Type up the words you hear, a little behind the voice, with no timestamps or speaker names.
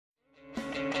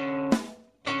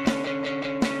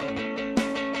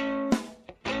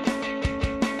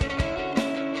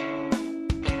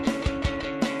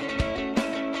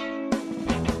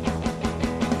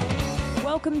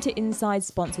Welcome to Inside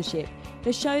Sponsorship,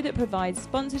 the show that provides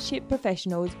sponsorship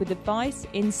professionals with advice,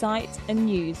 insights and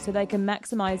news so they can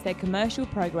maximise their commercial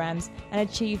programs and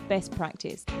achieve best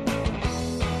practice.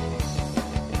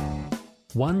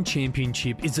 One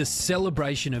Championship is a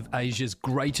celebration of Asia's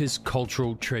greatest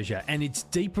cultural treasure and its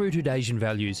deep-rooted Asian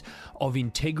values of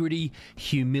integrity,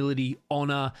 humility,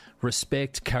 honour,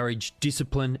 respect, courage,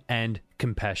 discipline and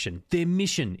compassion. Their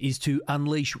mission is to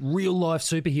unleash real-life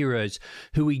superheroes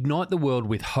who ignite the world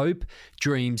with hope,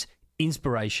 dreams,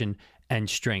 inspiration and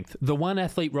strength. The One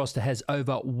Athlete roster has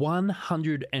over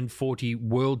 140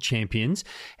 world champions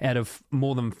out of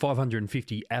more than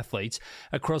 550 athletes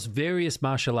across various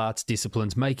martial arts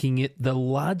disciplines, making it the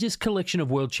largest collection of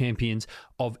world champions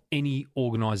of any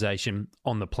organisation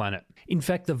on the planet. In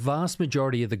fact, the vast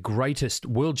majority of the greatest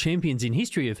world champions in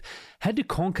history have had to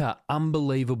conquer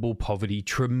unbelievable poverty,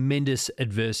 tremendous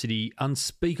adversity,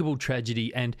 unspeakable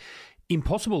tragedy, and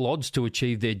impossible odds to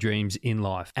achieve their dreams in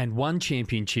life. And One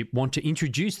Championship want to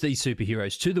introduce these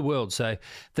superheroes to the world so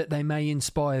that they may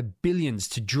inspire billions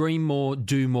to dream more,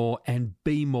 do more, and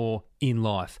be more in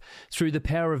life. Through the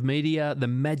power of media, the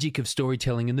magic of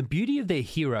storytelling, and the beauty of their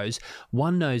heroes,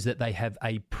 one knows that they have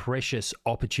a precious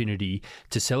opportunity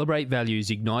to celebrate values,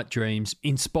 ignite dreams,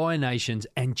 inspire nations,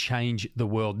 and change the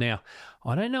world. Now,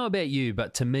 I don't know about you,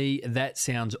 but to me, that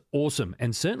sounds awesome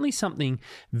and certainly something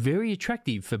very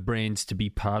attractive for brands to be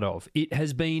part of. It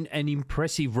has been an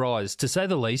impressive rise, to say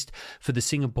the least, for the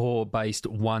Singapore-based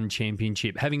One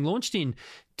Championship, having launched in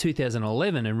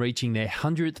 2011 and reaching their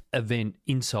 100th event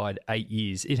inside 8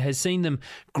 years. It has seen them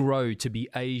grow to be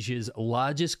Asia's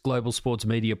largest global sports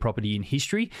media property in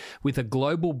history, with a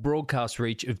global broadcast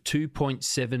reach of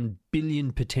 2.7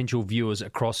 billion potential viewers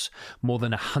across more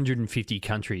than 150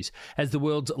 countries. As the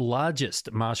world's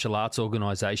largest martial arts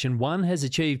organisation, One has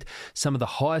achieved some of the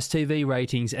highest TV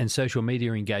ratings and social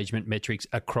media engagement metrics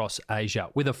across Asia.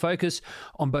 With a focus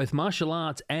on both martial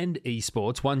arts and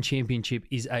esports, One Championship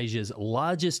is Asia's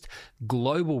largest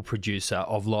global producer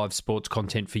of live sports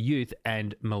content for youth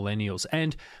and millennials.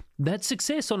 And that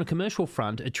success on a commercial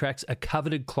front attracts a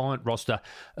coveted client roster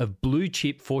of blue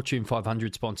chip Fortune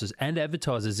 500 sponsors and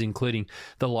advertisers, including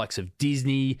the likes of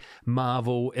Disney,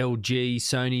 Marvel, LG,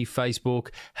 Sony, Facebook,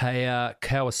 Haier,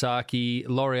 Kawasaki,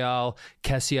 L'Oreal,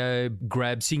 Casio,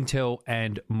 Grab, Singtel,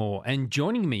 and more. And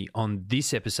joining me on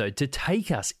this episode to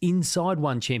take us inside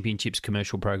One Championship's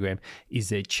commercial program is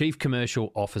their Chief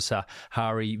Commercial Officer,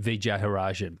 Hari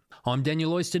Vijayarajan. I'm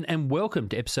Daniel Oyston, and welcome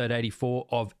to episode 84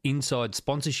 of Inside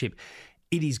Sponsorship.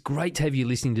 It is great to have you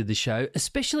listening to the show,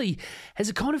 especially as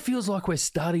it kind of feels like we're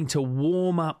starting to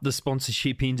warm up the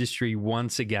sponsorship industry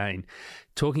once again.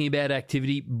 Talking about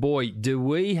activity, boy, do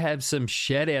we have some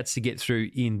shout outs to get through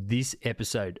in this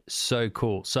episode. So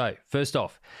cool. So first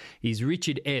off is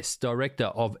Richard S., director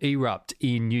of Erupt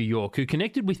in New York, who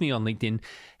connected with me on LinkedIn,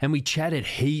 and we chatted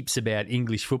heaps about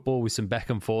English football with some back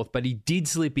and forth, but he did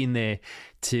slip in there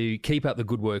to keep up the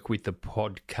good work with the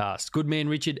podcast. Good man,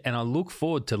 Richard, and I look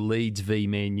forward to Leeds v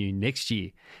Man U next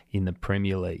year in the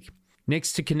Premier League.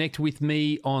 Next to connect with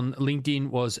me on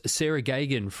LinkedIn was Sarah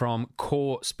Gagan from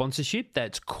Core Sponsorship.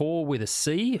 That's Core with a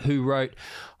C, who wrote,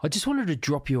 I just wanted to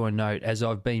drop you a note as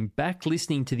I've been back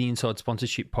listening to the Inside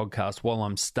Sponsorship podcast while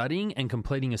I'm studying and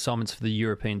completing assignments for the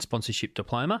European Sponsorship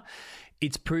Diploma.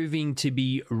 It's proving to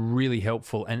be really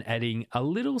helpful and adding a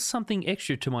little something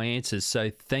extra to my answers,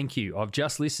 so thank you. I've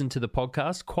just listened to the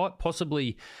podcast, quite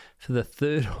possibly for the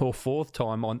third or fourth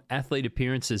time, on athlete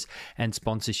appearances and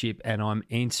sponsorship, and I'm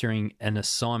answering an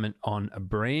assignment on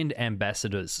brand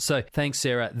ambassadors. So thanks,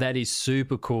 Sarah. That is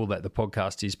super cool that the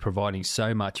podcast is providing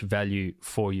so much value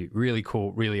for you. Really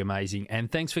cool, really amazing,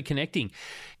 and thanks for connecting.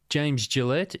 James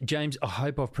Gillette. James, I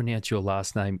hope I've pronounced your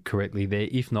last name correctly there.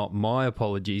 If not, my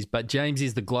apologies. But James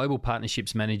is the Global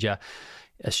Partnerships Manager,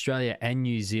 Australia and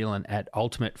New Zealand at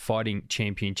Ultimate Fighting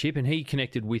Championship, and he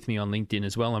connected with me on LinkedIn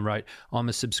as well and wrote, I'm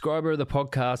a subscriber of the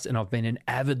podcast and I've been an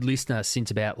avid listener since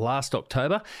about last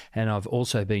October, and I've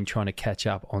also been trying to catch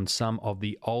up on some of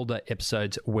the older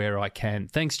episodes where I can.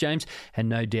 Thanks, James, and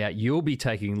no doubt you'll be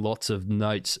taking lots of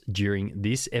notes during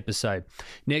this episode.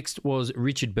 Next was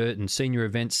Richard Burton, Senior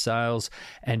Events Sales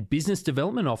and Business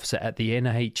Development Officer at the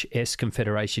NHS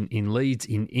Confederation in Leeds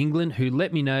in England, who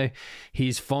let me know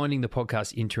he's finding the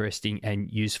podcast interesting and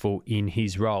useful in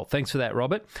his role. Thanks for that,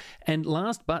 Robert. And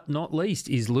last but not least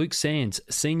is Luke Sands,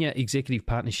 Senior Executive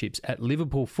Partnerships at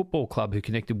Liverpool Football Club, who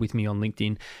connected with me on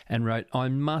LinkedIn and wrote, I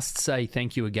must say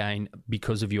thank you again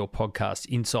because of your podcast,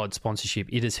 Inside Sponsorship.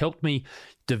 It has helped me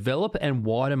develop and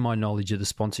widen my knowledge of the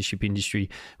sponsorship industry,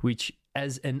 which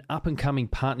as an up-and-coming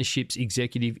partnerships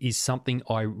executive is something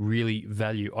I really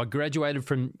value. I graduated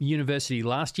from university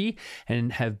last year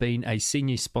and have been a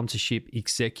senior sponsorship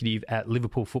executive at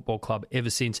Liverpool Football Club ever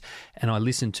since, and I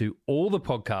listen to all the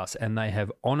podcasts, and they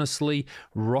have honestly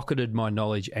rocketed my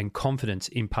knowledge and confidence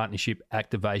in partnership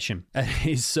activation. It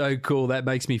is so cool. That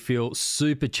makes me feel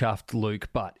super chuffed, Luke,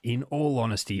 but in all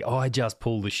honesty, I just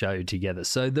pulled the show together.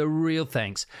 So the real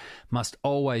thanks must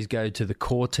always go to the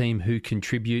core team who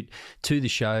contribute to the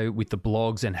show with the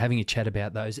blogs and having a chat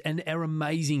about those, and our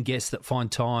amazing guests that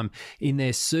find time in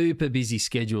their super busy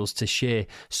schedules to share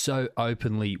so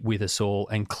openly with us all.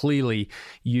 And clearly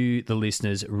you, the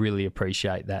listeners, really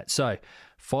appreciate that. So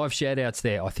 5 shout outs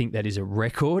there. I think that is a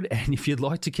record. And if you'd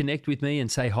like to connect with me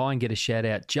and say hi and get a shout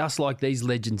out just like these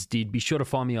legends did, be sure to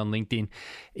find me on LinkedIn.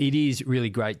 It is really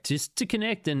great just to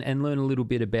connect and learn a little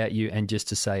bit about you and just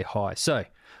to say hi. So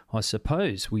I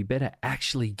suppose we better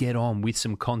actually get on with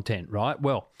some content, right?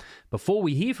 Well, before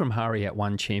we hear from Hari at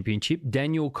One Championship,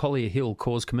 Daniel Collier-Hill,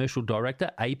 Core's Commercial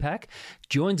Director, APAC,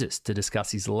 joins us to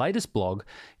discuss his latest blog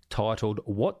titled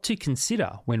What to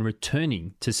Consider When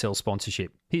Returning to Sell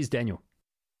Sponsorship. Here's Daniel.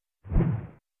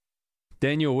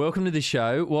 Daniel, welcome to the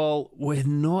show. Well, we're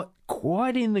not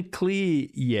quite in the clear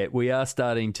yet. We are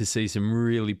starting to see some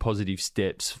really positive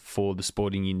steps for the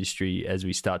sporting industry as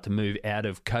we start to move out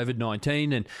of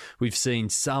COVID-19, and we've seen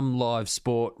some live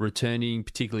sport returning,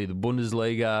 particularly the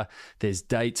Bundesliga. There's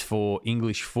dates for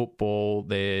English football.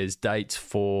 There's dates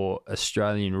for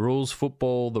Australian rules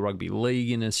football, the rugby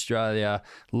league in Australia.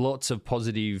 Lots of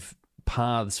positive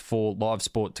paths for live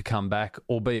sport to come back,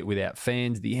 albeit without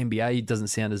fans. The NBA doesn't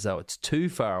sound as though it's too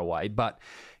far away, but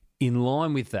in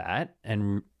line with that,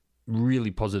 and really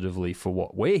positively for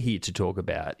what we're here to talk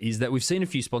about, is that we've seen a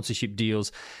few sponsorship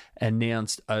deals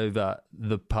announced over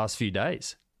the past few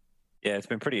days. Yeah, it's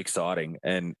been pretty exciting,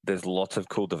 and there's lots of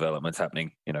cool developments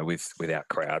happening, without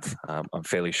crowds. I'm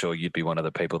fairly sure you'd be one of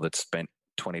the people that spent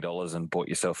 $20 and bought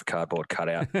yourself a cardboard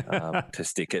cutout to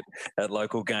stick it at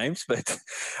local games. But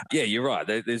yeah, you're right.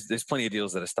 There's plenty of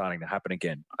deals that are starting to happen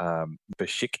again.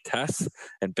 Besiktas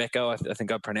and Beko, I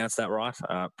think I pronounced that right.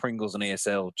 Pringles and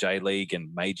ESL, J-League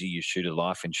and Meiji Yasuda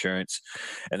Life Insurance,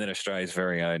 and then Australia's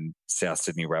very own South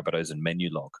Sydney Rabbitohs and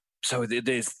Menulog. So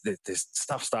there's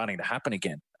stuff starting to happen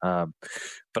again. But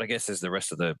I guess as the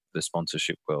rest of the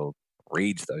sponsorship world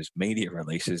reads those media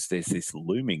releases, there's this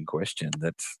looming question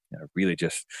that's really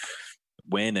just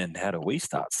when and how do we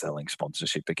start selling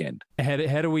sponsorship again? How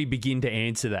do we begin to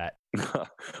answer that?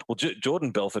 Well,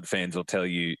 Jordan Belfort fans will tell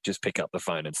you just pick up the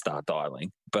phone and start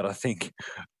dialing. But I think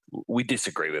we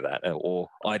disagree with that, or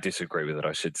I disagree with it,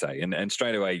 I should say. And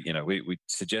straight away, we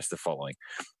suggest the following.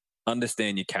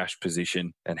 Understand your cash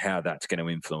position and how that's going to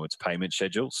influence payment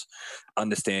schedules.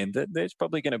 Understand that there's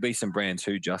probably going to be some brands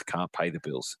who just can't pay the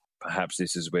bills. Perhaps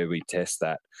this is where we test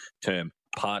that term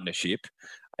partnership,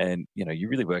 and you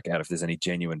really work out if there's any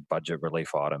genuine budget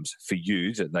relief items for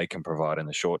you that they can provide in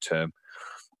the short term.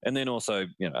 And then also,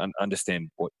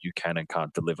 understand what you can and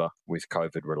can't deliver with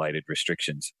COVID-related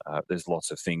restrictions. There's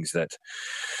lots of things that,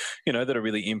 that are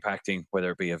really impacting, whether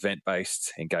it be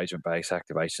event-based, engagement-based,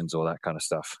 activations, all that kind of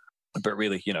stuff. But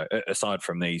really, aside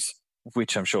from these,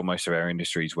 which I'm sure most of our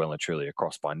industry is well and truly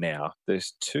across by now,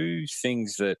 there's 2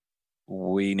 things that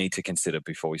we need to consider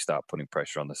before we start putting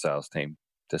pressure on the sales team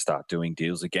to start doing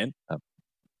deals again,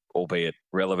 albeit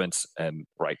relevance and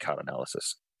rate card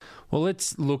analysis. Well,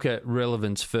 let's look at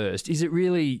relevance first. Is it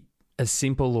really as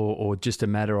simple or just a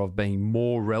matter of being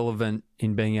more relevant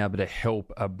in being able to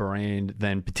help a brand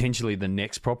than potentially the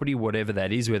next property, whatever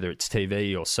that is, whether it's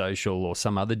TV or social or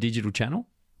some other digital channel?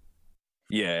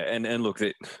 Yeah, and look,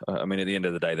 at the end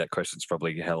of the day, that question's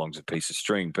probably how long's a piece of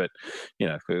string. But,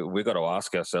 we've got to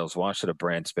ask ourselves, why should a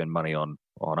brand spend money on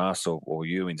us or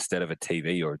you instead of a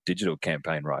TV or a digital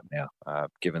campaign right now,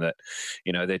 given that,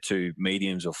 they're 2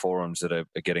 mediums or forums that are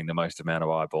getting the most amount of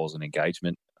eyeballs and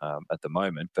engagement at the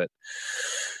moment. But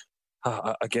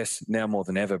I guess now more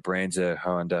than ever, brands are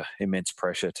under immense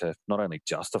pressure to not only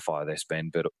justify their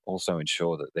spend, but also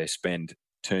ensure that their spend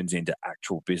turns into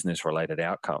actual business-related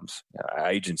outcomes.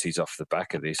 Agencies off the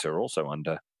back of this are also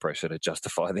under pressure to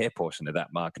justify their portion of that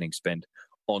marketing spend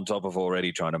on top of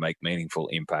already trying to make meaningful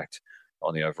impact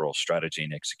on the overall strategy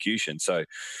and execution. So,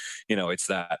 it's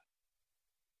that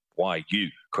why you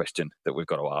question that we've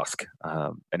got to ask.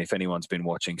 And if anyone's been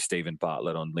watching Stephen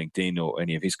Bartlett on LinkedIn or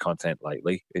any of his content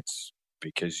lately, it's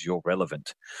because you're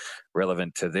relevant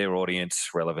to their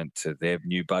audience, relevant to their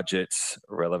new budgets,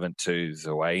 relevant to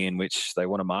the way in which they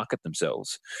want to market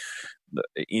themselves.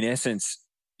 In essence,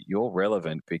 you're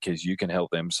relevant because you can help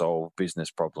them solve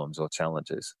business problems or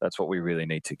challenges. That's what we really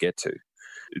need to get to.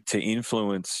 to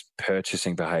influence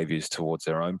purchasing behaviors towards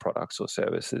their own products or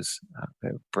services,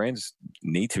 brands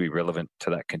need to be relevant to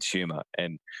that consumer.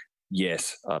 And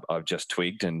yes, I've just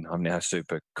twigged, and I'm now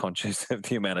super conscious of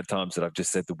the amount of times that I've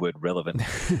just said the word relevant.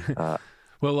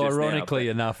 Well, ironically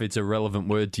enough, it's a relevant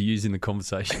word to use in the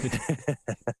conversation.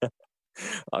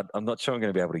 I'm not sure I'm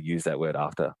going to be able to use that word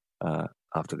after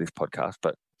this podcast.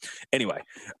 But anyway,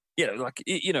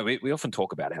 we often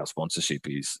talk about how sponsorship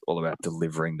is all about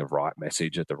delivering the right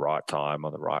message at the right time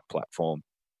on the right platform.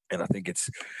 And I think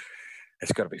it's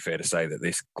got to be fair to say that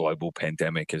this global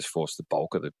pandemic has forced the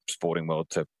bulk of the sporting world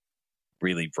to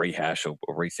really rehash or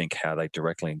rethink how they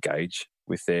directly engage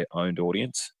with their owned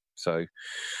audience. So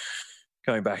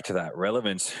going back to that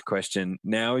relevance question,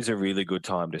 now is a really good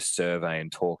time to survey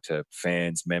and talk to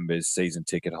fans, members, season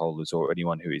ticket holders, or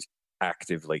anyone who is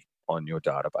actively on your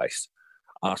database,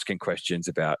 asking questions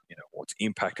about, what's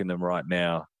impacting them right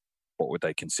now, what would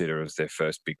they consider as their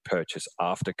first big purchase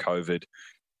after COVID,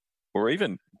 or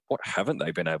even what haven't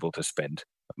they been able to spend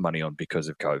money on because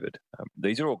of COVID.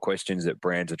 These are all questions that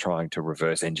brands are trying to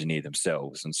reverse engineer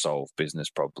themselves and solve business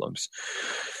problems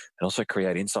and also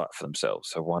create insight for themselves.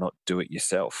 So why not do it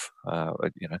yourself?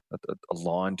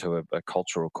 Align to a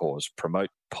cultural cause, promote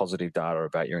positive data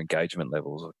about your engagement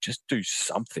levels, or just do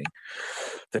something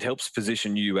that helps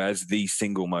position you as the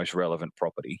single most relevant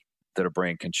property that a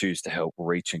brand can choose to help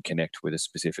reach and connect with a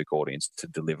specific audience to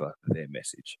deliver their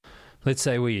message. Let's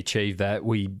say we achieve that.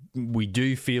 We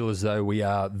do feel as though we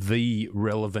are the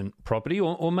relevant property,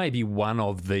 or maybe one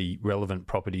of the relevant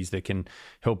properties that can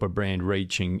help a brand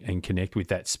reach and connect with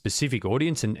that specific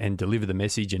audience and deliver the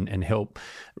message and help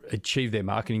achieve their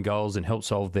marketing goals and help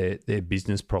solve their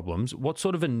business problems. What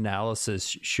sort of analysis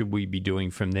should we be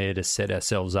doing from there to set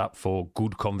ourselves up for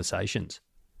good conversations?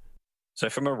 So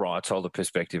from a rights holder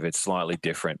perspective, it's slightly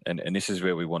different. And this is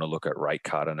where we want to look at rate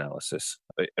card analysis.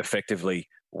 Effectively,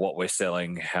 what we're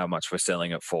selling, how much we're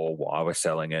selling it for, why we're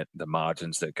selling it, the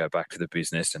margins that go back to the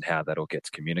business and how that all gets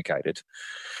communicated.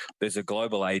 There's a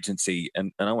global agency,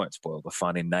 and I won't spoil the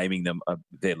fun in naming them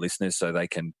their listeners so they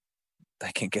can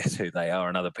guess who they are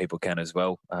and other people can as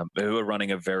well, who are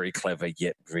running a very clever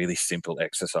yet really simple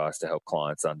exercise to help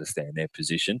clients understand their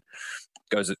position.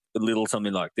 It goes a little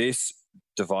something like this.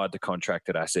 Divide the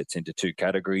contracted assets into two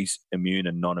categories, immune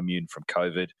and non-immune from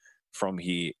COVID. From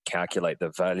here, calculate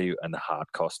the value and the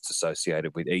hard costs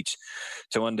associated with each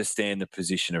to understand the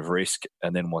position of risk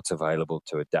and then what's available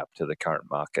to adapt to the current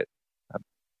market.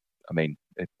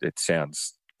 It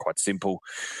sounds quite simple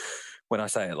when I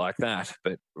say it like that,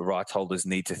 but rights holders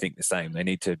need to think the same. They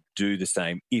need to do the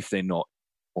same if they're not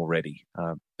already.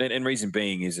 And reason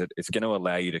being is that it's going to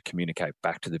allow you to communicate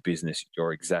back to the business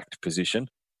your exact position.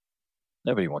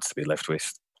 Nobody wants to be left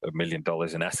with $1 million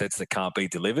in assets that can't be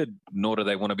delivered, nor do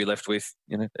they want to be left with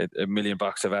 $1 million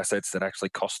of assets that actually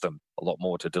cost them a lot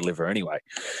more to deliver anyway.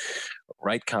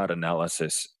 Rate card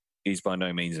analysis is by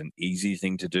no means an easy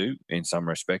thing to do. In some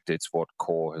respect, it's what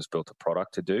Core has built a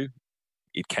product to do.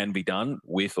 It can be done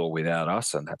with or without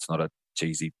us, and that's not a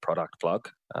cheesy product plug.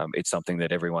 It's something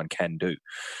that everyone can do.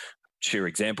 Sheer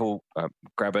example,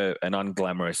 grab an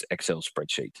unglamorous Excel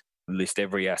spreadsheet. List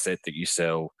every asset that you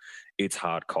sell, its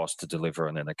hard cost to deliver,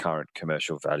 and then the current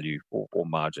commercial value or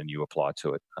margin you apply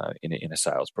to it in a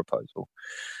sales proposal.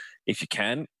 If you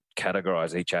can,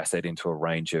 categorize each asset into a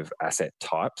range of asset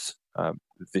types.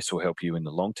 This will help you in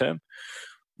the long term.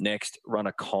 Next, run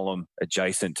a column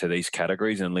adjacent to these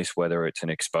categories and list whether it's an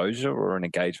exposure or an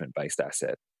engagement-based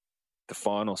asset. The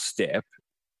final step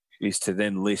is to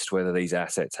then list whether these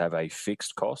assets have a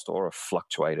fixed cost or a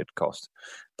fluctuated cost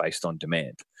based on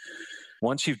demand.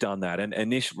 Once you've done that,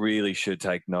 and this really should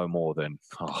take no more than,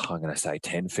 I'm going to say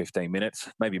 10, 15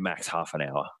 minutes, maybe max half an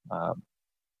hour.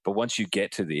 But once you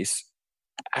get to this,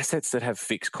 assets that have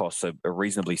fixed costs are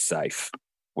reasonably safe,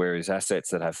 whereas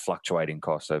assets that have fluctuating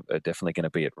costs are definitely going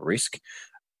to be at risk.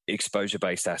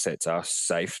 Exposure-based assets are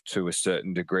safe to a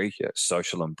certain degree.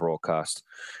 Social and broadcast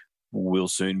will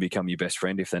soon become your best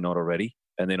friend if they're not already.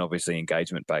 And then obviously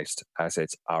engagement-based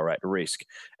assets are at risk.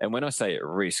 And when I say at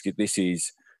risk, this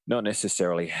is not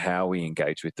necessarily how we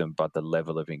engage with them, but the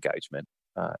level of engagement.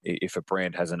 If a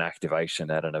brand has an activation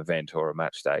at an event or a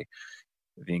match day,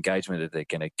 the engagement that they're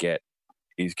going to get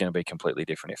is going to be completely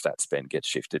different if that spend gets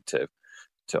shifted to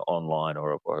online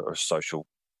or a social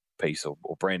piece or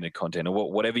branded content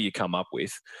or whatever you come up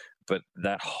with. But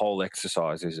that whole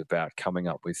exercise is about coming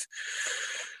up with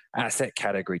asset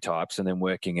category types and then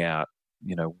working out,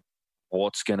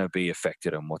 what's going to be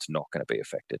affected and what's not going to be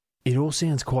affected. It all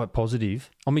sounds quite positive.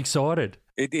 I'm excited.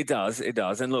 It does.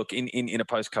 And look, in a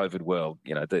post-COVID world,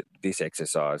 this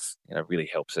exercise, really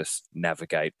helps us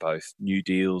navigate both new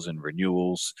deals and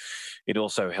renewals. It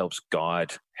also helps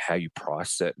guide how you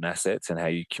price certain assets and how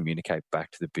you communicate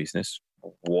back to the business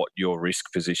what your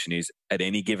risk position is at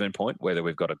any given point, whether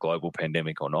we've got a global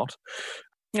pandemic or not.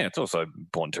 Yeah, it's also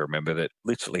important to remember that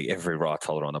literally every rights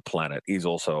holder on the planet is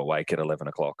also awake at 11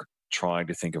 o'clock trying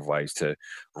to think of ways to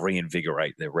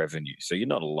reinvigorate their revenue. So you're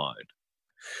not alone.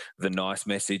 The nice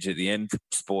message at the end,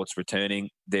 sport's returning.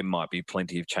 There might be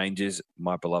plenty of changes.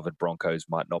 My beloved Broncos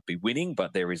might not be winning,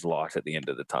 but there is light at the end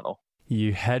of the tunnel.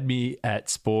 You had me at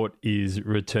sport is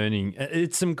returning.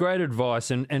 It's some great advice.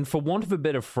 And for want of a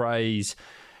better phrase,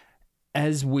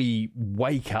 as we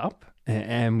wake up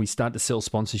and we start to sell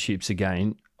sponsorships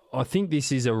again, I think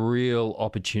this is a real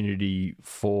opportunity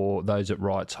for those at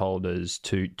rights holders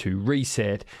to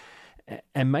reset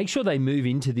and make sure they move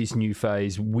into this new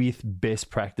phase with best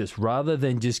practice rather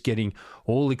than just getting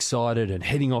all excited and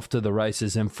heading off to the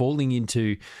races and falling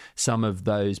into some of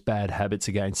those bad habits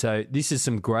again. So this is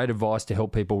some great advice to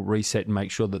help people reset and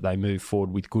make sure that they move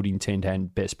forward with good intent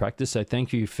and best practice. So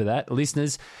thank you for that.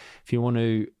 Listeners, if you want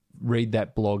to read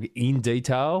that blog in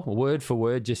detail, word for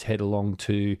word, just head along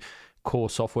to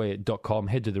coresoftware.com,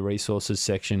 head to the resources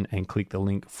section and click the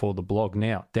link for the blog.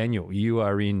 Now, Daniel, you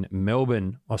are in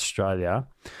Melbourne, Australia,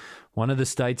 one of the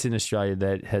states in Australia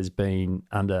that has been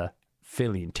under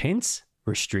fairly intense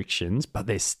restrictions, but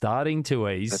they're starting to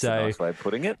ease. That's a nice way of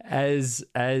putting it. As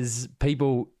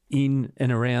people in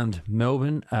and around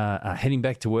Melbourne are heading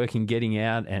back to work and getting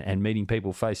out and meeting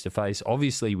people face to face,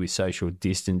 obviously with social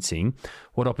distancing,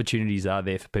 what opportunities are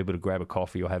there for people to grab a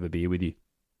coffee or have a beer with you?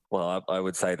 Well, I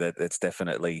would say that it's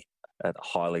definitely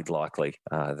highly likely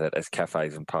that as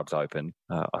cafes and pubs open,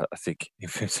 I think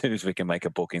as soon as we can make a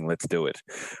booking, let's do it.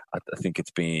 I think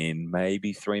it's been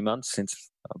maybe 3 months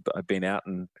since I've been out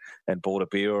and bought a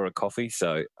beer or a coffee,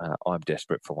 so I'm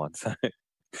desperate for one. So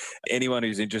anyone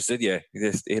who's interested,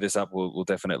 just hit us up. We'll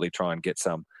definitely try and get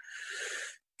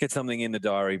something in the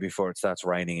diary before it starts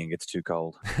raining and gets too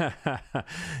cold.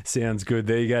 Sounds good.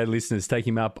 There you go, listeners. Take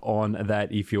him up on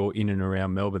that if you're in and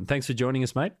around Melbourne. Thanks for joining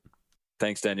us, mate.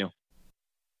 Thanks, Daniel.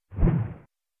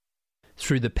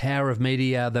 Through the power of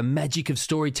media, the magic of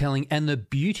storytelling, and the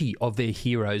beauty of their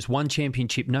heroes, One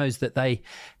Championship knows that they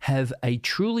have a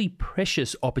truly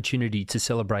precious opportunity to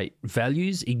celebrate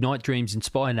values, ignite dreams,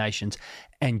 inspire nations,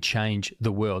 and change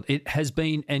the world. It has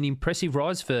been an impressive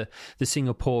rise for the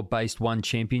Singapore-based One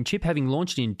Championship, having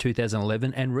launched in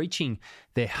 2011 and reaching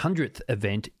their 100th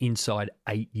event inside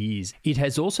 8 years. It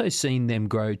has also seen them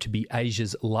grow to be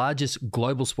Asia's largest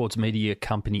global sports media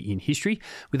company in history,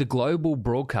 with a global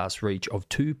broadcast reach of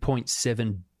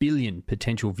 2.7 billion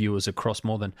potential viewers across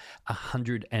more than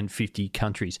 150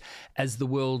 countries. As the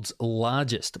world's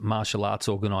largest martial arts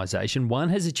organisation, One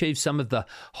has achieved some of the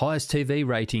highest TV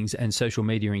ratings and social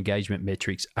media engagement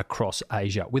metrics across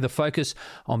Asia. With a focus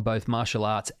on both martial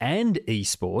arts and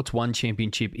esports, One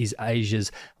Championship is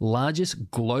Asia's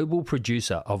largest global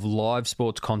producer of live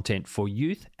sports content for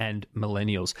youth and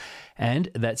millennials. And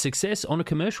that success on a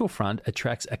commercial front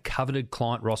attracts a coveted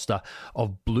client roster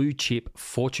of blue chip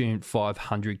Fortune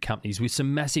 500 companies with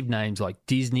some massive names like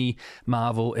Disney,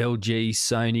 Marvel, LG,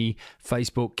 Sony,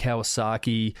 Facebook,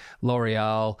 Kawasaki,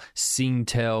 L'Oreal,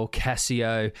 Singtel,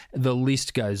 Casio, the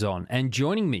list goes on. And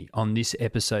joining me on this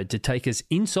episode to take us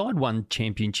inside One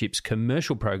Championship's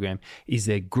commercial program is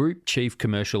their Group Chief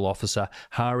Commercial Officer,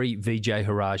 Hari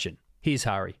Vijayarajan. Here's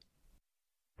Hari.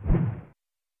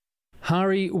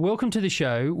 Hari, welcome to the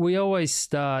show. We always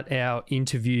start our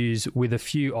interviews with a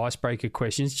few icebreaker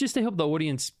questions just to help the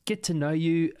audience get to know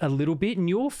you a little bit. And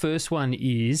your first one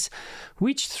is,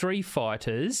 which 3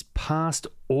 fighters, past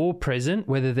or present,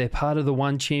 whether they're part of the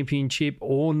One Championship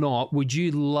or not, would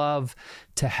you love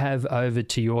to have over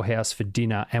to your house for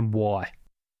dinner, and why?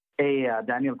 Hey,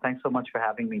 Daniel, thanks so much for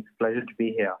having me. It's a pleasure to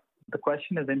be here. The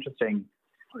question is interesting.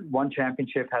 One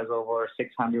Championship has over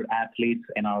 600 athletes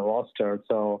in our roster,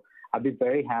 so I'd be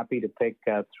very happy to pick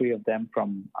 3 of them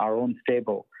from our own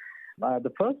stable.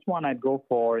 The first one I'd go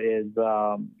for is,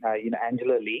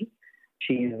 Angela Lee.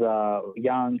 She's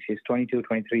young. She's 22,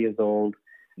 23 years old.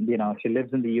 She lives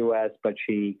in the U.S., but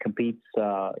she competes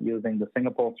using the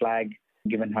Singapore flag,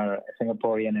 given her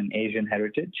Singaporean and Asian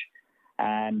heritage.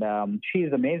 And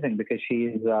she's amazing because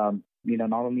she's,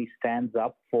 not only stands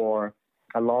up for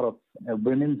a lot of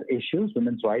women's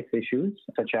rights issues,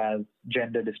 such as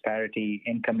gender disparity,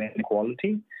 income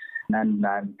inequality, and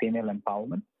female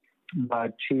empowerment.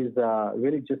 But she's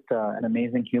really just an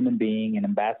amazing human being, an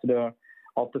ambassador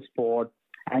of the sport,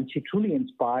 and she truly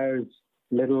inspires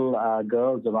little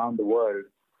girls around the world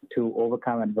to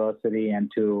overcome adversity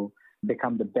and to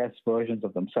become the best versions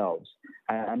of themselves.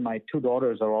 And my two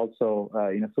daughters are also,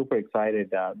 super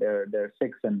excited. They're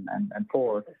 6 and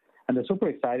 4, and they're super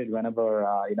excited whenever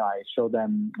I show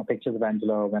them pictures of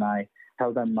Angela, when I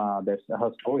tell them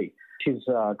her story. She's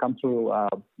come through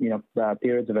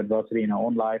periods of adversity in her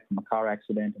own life, from a car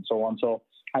accident and so on. So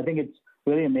I think it's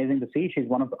really amazing to see. She's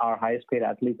one of our highest paid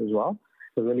athletes as well,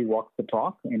 to really walk the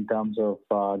talk in terms of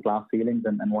glass ceilings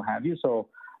and what have you. So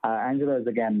Angela is,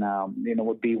 again,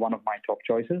 would be one of my top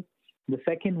choices. The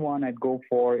second one I'd go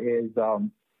for is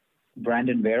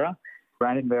Brandon Vera.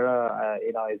 Brandon Vera,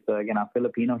 is, again, a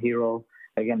Filipino hero.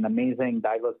 Again, amazing,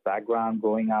 diverse background,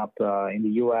 growing up in the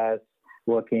U.S.,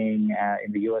 working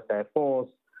in the U.S. Air Force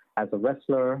as a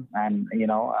wrestler, and,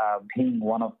 being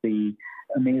one of the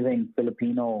amazing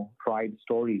Filipino pride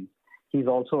stories. He's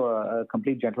also a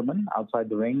complete gentleman outside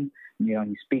the ring. He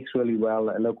speaks really well,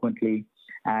 eloquently,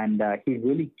 and he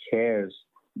really cares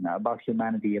about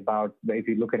humanity. If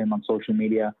you look at him on social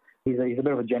media, he's a bit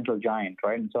of a gentle giant,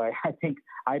 right? And so I think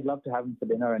I'd love to have him for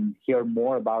dinner and hear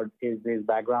more about his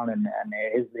background and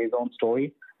his own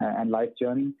story and life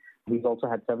journey. He's also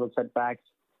had several setbacks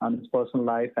on his personal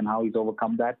life and how he's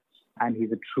overcome that. And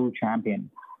he's a true champion.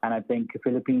 And I think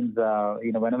Philippines,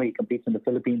 whenever he competes in the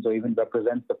Philippines or even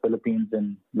represents the Philippines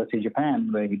in, let's say,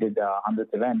 Japan, where he did the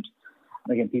 100th event,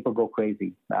 again, people go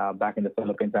crazy back in the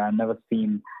Philippines. I've never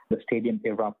seen the stadium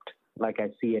erupt like I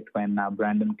see it when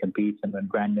Brandon competes and when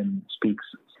Brandon speaks.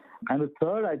 And the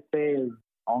third, I'd say, is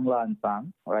Ongla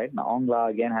Nsang, right? Now, Ongla,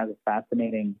 again, has a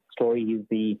fascinating story. He's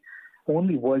the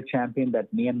only world champion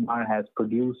that Myanmar has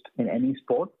produced in any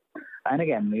sport. And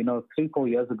again, 3-4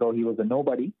 years ago, he was a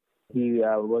nobody. He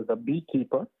was a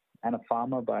beekeeper and a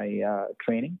farmer by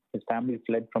training. His family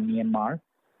fled from Myanmar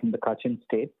in the Kachin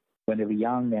state when they were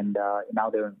young, and now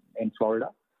they're in Florida.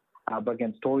 But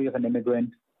again, story of an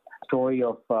immigrant, story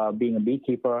of being a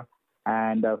beekeeper.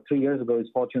 And 3 years ago, his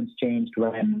fortunes changed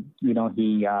when,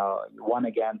 he won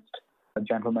against a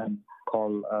gentleman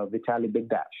called Vitaly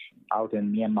Bigdash out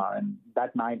in Myanmar. And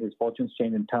that night, his fortunes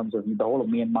changed in terms of the whole of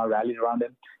Myanmar rallied around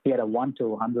him. He had a 1 to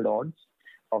 100 odds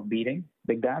of beating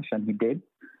Bigdash, and he did.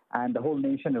 And the whole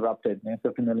nation erupted.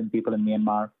 50 million people in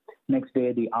Myanmar. Next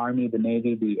day, the Army, the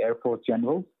Navy, the Air Force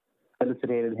generals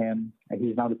felicitated him.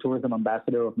 He's now the tourism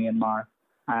ambassador of Myanmar.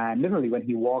 And literally, when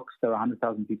he walks, there are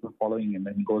 100,000 people following him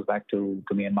when he goes back to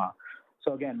Myanmar.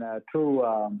 So again,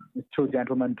 true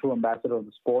gentleman, true ambassador of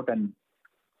the sport. And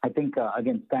I think,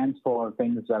 again, stands for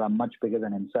things that are much bigger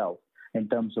than himself in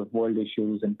terms of world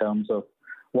issues, in terms of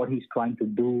what he's trying to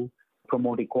do,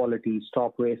 promote equality,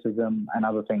 stop racism, and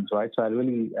other things, right? So I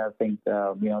really think,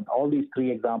 all these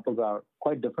three examples are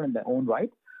quite different in their own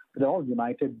right. They're all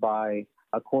united by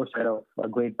a core set of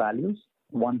great values,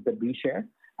 ones that we share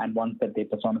and ones that they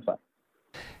personify.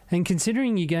 And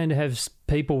considering you're going to have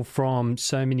people from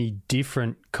so many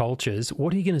different cultures,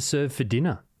 what are you going to serve for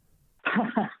dinner?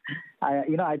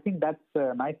 I think that's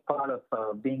a nice part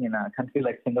of being in a country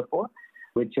like Singapore,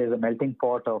 which is a melting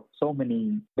pot of so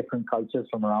many different cultures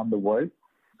from around the world.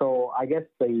 So I guess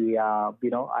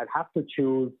I'd have to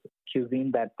choose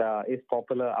cuisine that is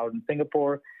popular out in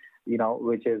Singapore,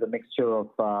 which is a mixture of,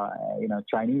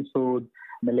 Chinese food,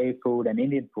 Malay food, and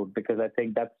Indian food, because I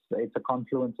think it's a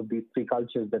confluence of these three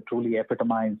cultures that truly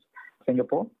epitomize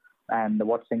Singapore and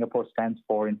what Singapore stands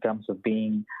for in terms of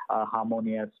being a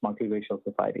harmonious, multiracial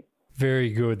society.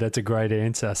 Very good. That's a great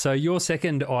answer. So your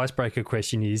second icebreaker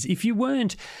question is, if you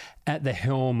weren't at the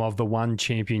helm of the One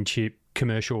Championship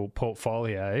commercial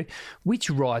portfolio, which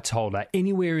rights holder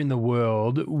anywhere in the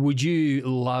world would you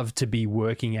love to be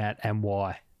working at and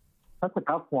why? That's a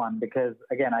tough one because,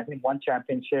 again, I think One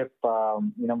Championship,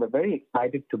 we're very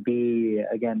excited to be,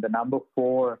 again, the number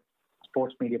 4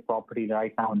 sports media property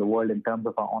right now in the world in terms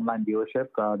of our online viewership.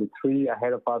 The 3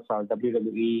 ahead of us are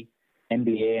WWE,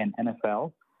 NBA, and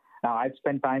NFL. Now, I've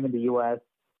spent time in the U.S.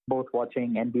 both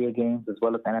watching NBA games as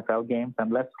well as NFL games. I'm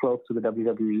less close to the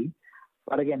WWE.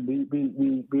 But again,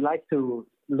 we like to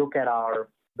look at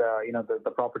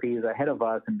the properties ahead of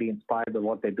us and be inspired by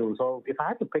what they do. So if I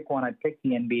had to pick one, I'd pick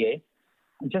the NBA,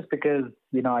 just because,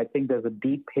 I think there's a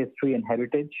deep history and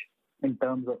heritage in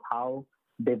terms of how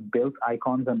they've built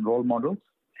icons and role models.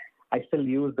 I still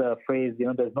use the phrase,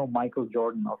 there's no Michael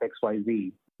Jordan of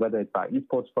XYZ, whether it's our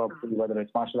esports property, whether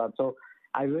it's martial arts. So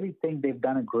I really think they've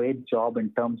done a great job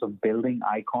in terms of building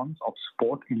icons of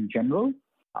sport in general,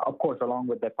 of course, along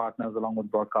with their partners, along with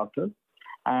broadcasters,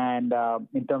 and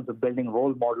in terms of building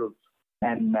role models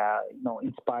and,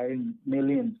 inspiring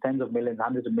millions, tens of millions,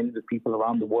 hundreds of millions of people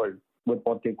around the world with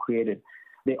what they've created.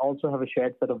 They also have a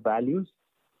shared set of values.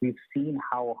 We've seen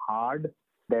how hard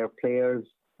their players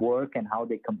work and how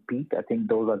they compete. I think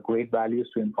those are great values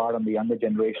to impart on the younger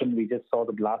generation. We just saw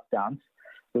The Last Dance,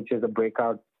 which is a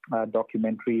breakout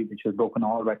documentary which has broken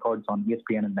all records on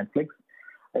ESPN and Netflix.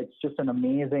 It's just an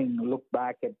amazing look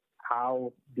back at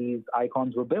how these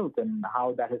icons were built and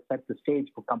how that has set the stage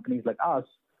for companies like us,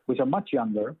 which are much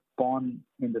younger, born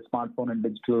in the smartphone and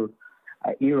digital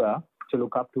era, to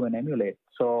look up to and emulate.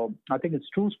 So I think it's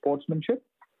true sportsmanship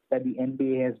that the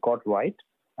NBA has got right,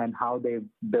 and how they've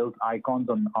built icons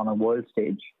on a world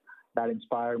stage that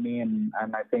inspire me, and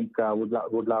I think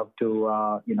would love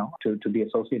to to be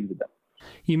associated with them.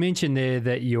 You mentioned there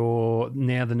that you're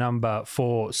now the number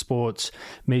 4 sports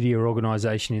media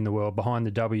organisation in the world, behind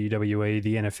the WWE,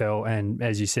 the NFL, and,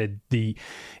 as you said, the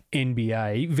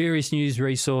NBA. Various news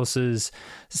resources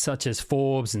such as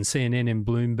Forbes and CNN and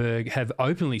Bloomberg have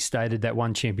openly stated that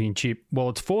One Championship, while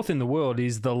it's 4th in the world,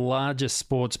 is the largest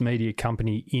sports media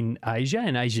company in Asia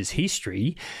and Asia's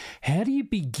history. How do you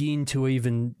begin to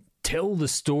even tell the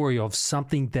story of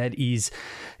something that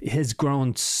has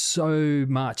grown so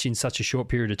much in such a short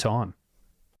period of time?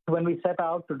 When we set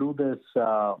out to do this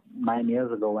 9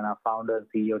 years ago, when our founder,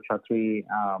 CEO Chatri,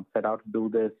 set out to do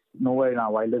this, nowhere in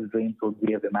our wildest dreams would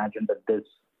we have imagined that this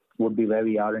would be where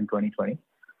we are in 2020.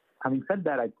 Having said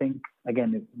that, I think,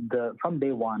 again, from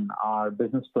day one, our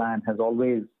business plan has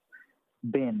always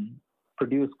been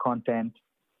produce content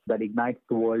that ignites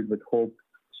the world with hope,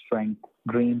 strength,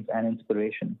 dreams, and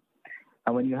inspiration.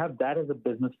 And when you have that as a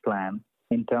business plan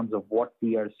in terms of what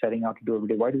we are setting out to do every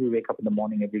day, why do we wake up in the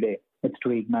morning every day? It's to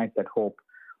ignite that hope.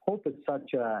 Hope is such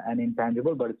an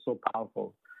intangible, but it's so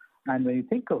powerful. And when you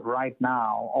think of right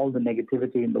now, all the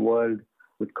negativity in the world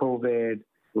with COVID,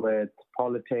 with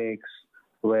politics,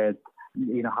 with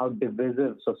how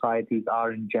divisive societies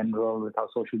are in general, with how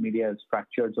social media has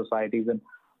fractured societies, and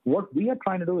what we are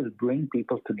trying to do is bring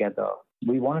people together.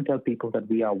 We want to tell people that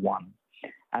we are one.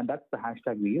 And that's the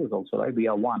hashtag we use also, right? We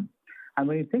are one. And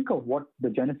when you think of what the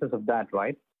genesis of that,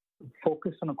 right?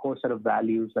 Focused on a core set of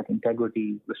values like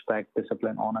integrity, respect,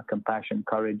 discipline, honor, compassion,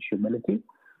 courage, humility.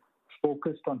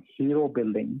 Focused on hero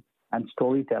building and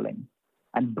storytelling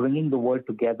and bringing the world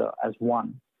together as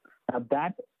one. Now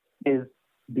that is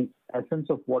the essence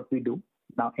of what we do.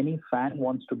 Now any fan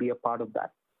wants to be a part of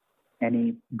that.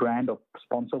 Any brand or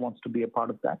sponsor wants to be a part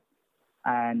of that.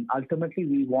 And ultimately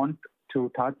we want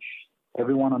to touch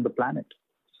everyone on the planet.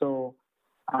 So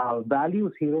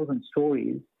values, heroes, and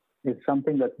stories is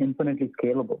something that's infinitely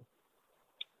scalable.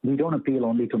 We don't appeal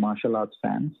only to martial arts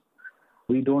fans.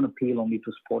 We don't appeal only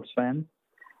to sports fans.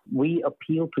 We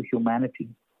appeal to humanity,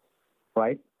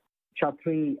 right?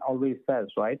 Chatri always says,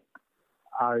 right?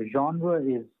 Our genre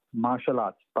is martial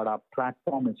arts, but our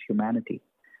platform is humanity.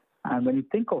 And when you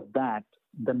think of that,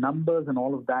 the numbers and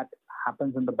all of that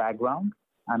happens in the background,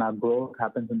 and our growth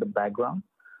happens in the background.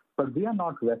 But we are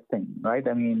not resting, right?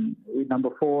 I mean, number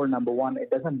 4, number 1, it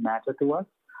doesn't matter to us.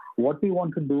 What we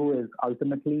want to do is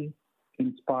ultimately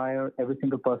inspire every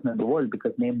single person in the world,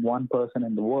 because name one person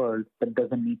in the world that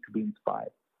doesn't need to be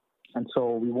inspired. And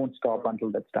so we won't stop until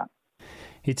that's done.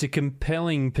 It's a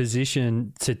compelling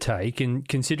position to take, and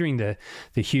considering the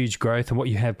huge growth and what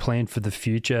you have planned for the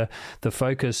future, the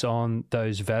focus on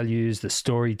those values, the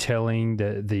storytelling,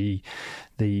 the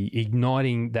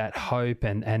igniting that hope,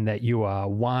 and that you are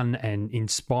one and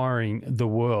inspiring the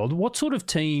world. What sort of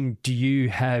team do you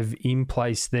have in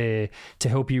place there to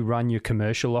help you run your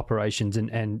commercial operations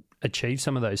and achieve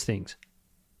some of those things?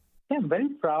 Yeah, I'm very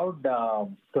proud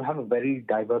to have a very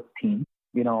diverse team.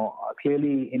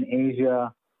 Clearly in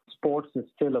Asia, sports is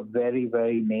still a very,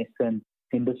 very nascent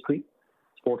industry.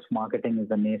 Sports marketing is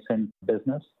a nascent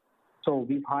business. So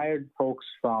we've hired folks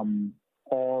from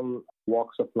all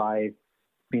walks of life.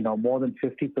 More than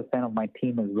 50% of my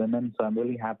team is women. So I'm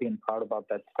really happy and proud about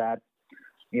that stat.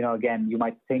 Again, you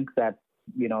might think that,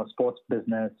 sports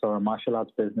business or martial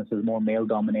arts business is more male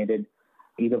dominated,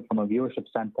 either from a viewership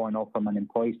standpoint or from an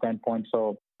employee standpoint.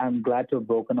 So I'm glad to have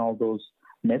broken all those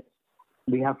myths.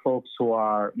 We have folks who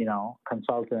are,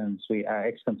 consultants, we are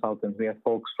ex-consultants. We have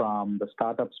folks from the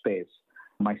startup space.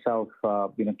 Myself,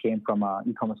 came from an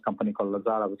e-commerce company called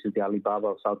Lazada, which is the Alibaba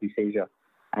of Southeast Asia,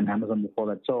 and Amazon before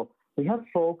that. So we have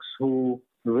folks who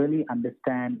really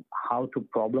understand how to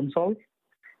problem solve,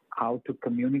 how to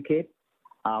communicate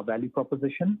our value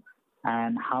proposition,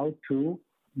 and how to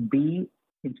be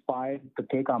inspired to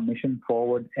take our mission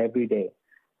forward every day.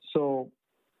 So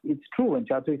it's true when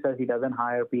Chatri says he doesn't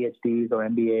hire PhDs or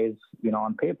MBAs,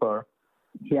 on paper.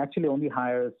 He actually only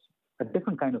hires a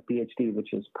different kind of PhD,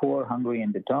 which is poor, hungry,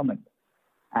 and determined.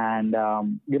 And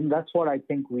that's what I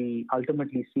think we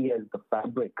ultimately see as the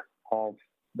fabric of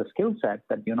the skill set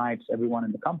that unites everyone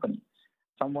in the company.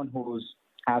 Someone who's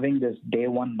having this day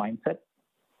one mindset,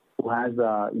 who has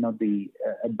the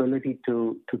ability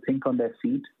to think on their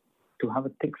feet, to have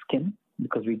a thick skin,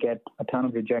 because we get a ton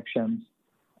of rejections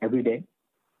every day,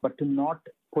 but to not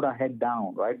put our head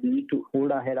down, right? We need to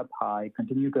hold our head up high,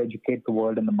 continue to educate the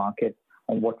world and the market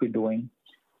on what we're doing,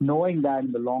 knowing that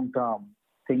in the long term,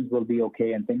 things will be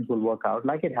okay and things will work out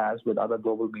like it has with other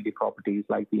global media properties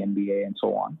like the NBA and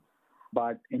so on.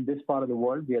 But in this part of the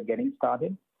world, we are getting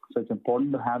started. So it's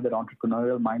important to have that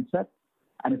entrepreneurial mindset.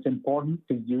 And it's important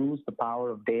to use the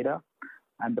power of data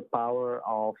and the power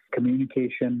of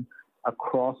communication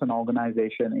across an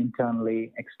organization,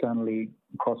 internally, externally,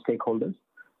 across stakeholders,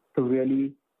 to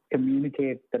really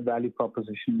communicate the value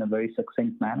proposition in a very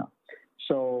succinct manner.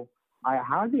 So I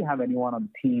hardly have anyone on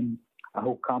the team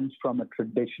who comes from a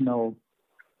traditional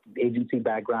agency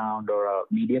background or a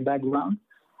media background.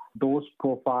 Those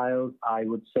profiles, I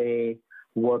would say,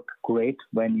 work great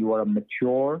when you are a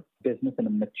mature business in a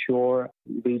mature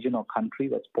region or country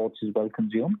where sports is well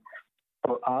consumed.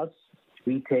 For us,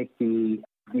 we take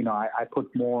I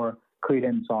put more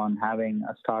credence on having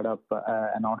a startup,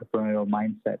 an entrepreneurial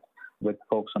mindset with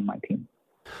folks on my team.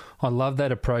 I love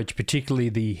that approach, particularly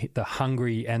the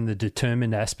hungry and the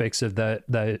determined aspects of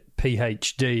the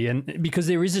PhD, and because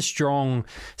there is a strong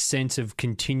sense of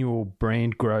continual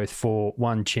brand growth for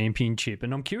One Championship.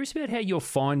 And I'm curious about how you're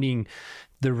finding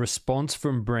the response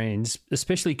from brands,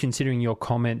 especially considering your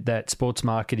comment that sports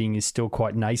marketing is still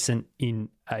quite nascent in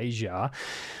Asia.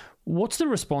 What's the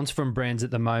response from brands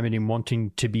at the moment in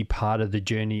wanting to be part of the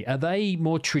journey? Are they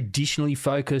more traditionally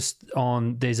focused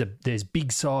on there's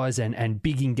big size and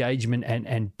big engagement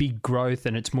and big growth,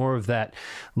 and it's more of that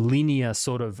linear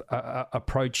sort of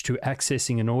approach to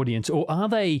accessing an audience? Or are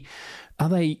they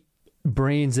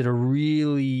brands that are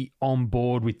really on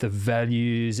board with the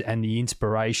values and the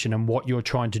inspiration and what you're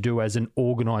trying to do as an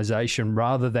organization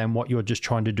rather than what you're just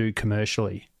trying to do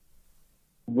commercially?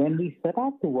 When we set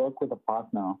out to work with a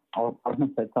partner, or a partner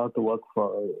sets out to work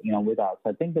with us,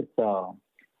 I think it's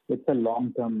a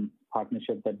long-term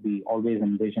partnership that we always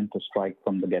envision to strike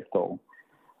from the get-go.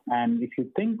 And if you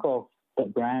think of the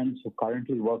brands who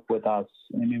currently work with us,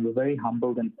 we're very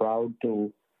humbled and proud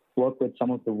to work with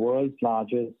some of the world's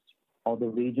largest or the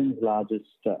region's largest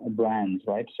brands,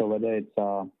 right? So whether it's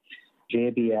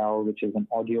JBL, which is an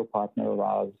audio partner of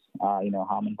ours,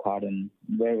 Harman Kardon,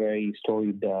 very, very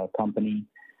storied company,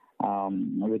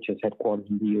 which is headquartered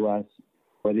in the U.S.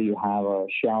 Whether you have a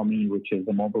Xiaomi, which is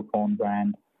a mobile phone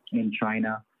brand in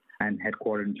China and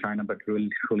headquartered in China, but really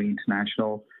truly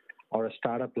international, or a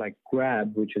startup like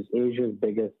Grab, which is Asia's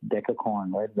biggest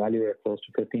decacorn, right, valued at close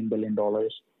to $15 billion,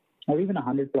 or even a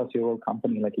 100-plus-year-old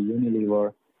company like a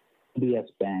Unilever, DBS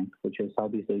Bank, which is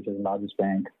Southeast Asia's largest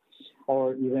bank,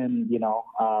 or even,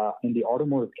 in the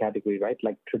automotive category, right,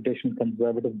 like traditional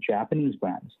conservative Japanese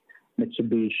brands,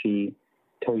 Mitsubishi,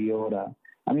 Toyota.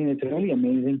 It's really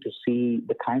amazing to see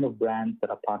the kind of brands that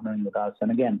are partnering with us. And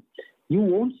again, you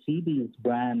won't see these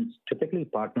brands typically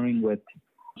partnering with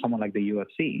someone like the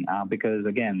UFC because,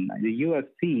 again, the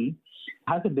UFC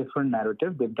has a different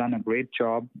narrative. They've done a great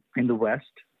job in the West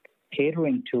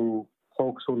catering to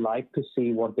folks who like to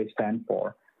see what they stand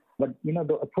for. But,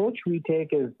 the approach we take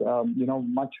is,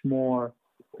 much more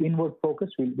inward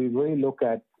focused. We really look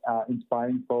at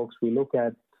inspiring folks. We look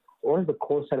at what is the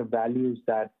core set of values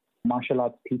that martial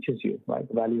arts teaches you, right?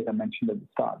 The values I mentioned at the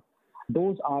start.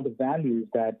 Those are the values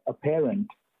that a parent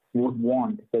would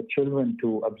want their children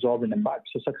to absorb and imbibe.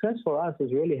 So success for us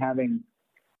is really having,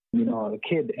 a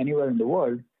kid anywhere in the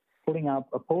world putting up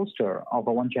a poster of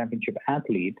a One Championship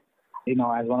athlete,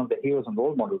 as one of the heroes and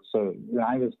role models. So when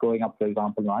I was growing up, for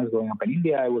example, when I was growing up in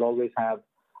India, I would always have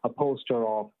a poster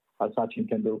of Sachin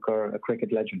Tendulkar, a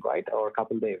cricket legend, right, or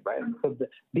Kapil Dev, right? So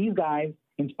these guys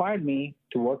inspired me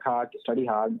to work hard, to study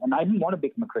hard, and I didn't want to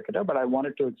become a cricketer, but I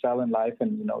wanted to excel in life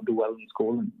and do well in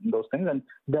school and those things. And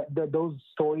those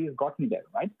stories got me there,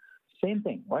 right? Same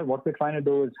thing, right? What we're trying to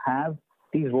do is have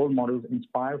these role models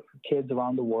inspire kids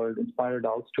around the world, inspire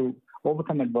adults to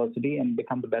overcome adversity and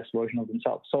become the best version of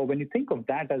themselves. So when you think of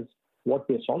that as what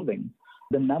we're solving,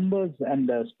 the numbers and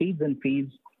the speeds and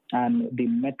feeds and the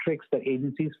metrics that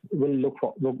agencies will look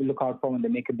out for when they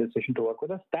make a decision to work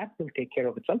with us, that will take care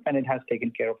of itself, and it has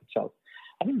taken care of itself.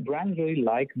 I think brands really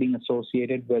like being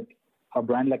associated with a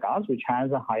brand like ours, which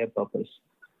has a higher purpose,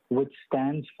 which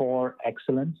stands for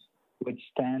excellence, which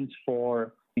stands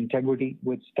for integrity,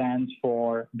 which stands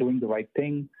for doing the right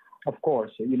thing. Of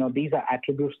course, these are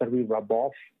attributes that we rub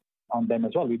off on them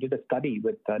as well. We did a study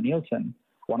with Nielsen,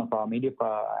 one of our media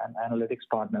and analytics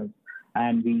partners,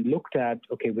 and we looked at,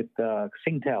 with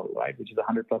Singtel, right, which is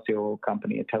a 100-plus-year-old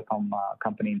company, a telecom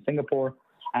company in Singapore,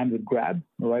 and with Grab,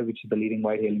 right, which is the leading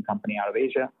ride-hailing company out of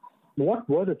Asia. What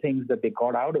were the things that they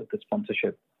got out of the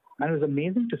sponsorship? And it was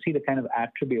amazing to see the kind of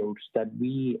attributes that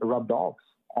we rubbed off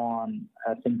on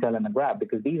Singtel and Grab,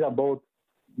 because these are both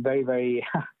very, very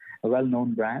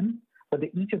well-known brands, but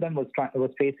each of them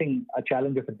was facing a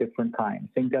challenge of a different kind.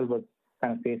 Singtel was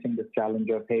kind of facing this challenge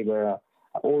of, hey, we're an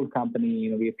old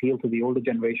company, we appeal to the older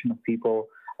generation of people.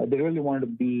 They really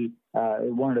wanted to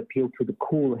appeal to the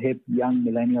cool, hip, young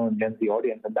millennial and Gen Z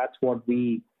audience, and that's what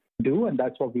we do, and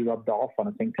that's what we rubbed off on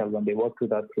a Singtel when they worked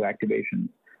with us through activations.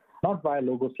 Not via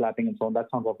logo slapping and so on.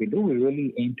 That's not what we do. We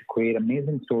really aim to create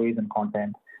amazing stories and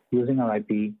content using our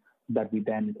IP that we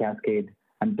then cascade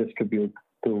and distribute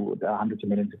to the hundreds of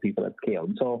millions of people at scale.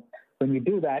 And so when we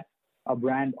do that, a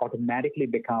brand automatically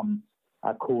becomes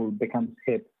cool, becomes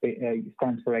hip,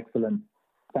 stands for excellence,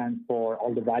 stands for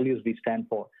all the values we stand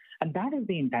for. And that is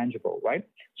the intangible, right?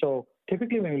 So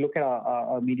typically when we look at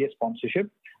our media sponsorship,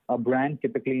 a brand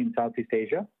typically in Southeast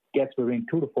Asia gets between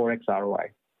 2 to 4x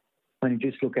ROI when you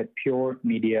just look at pure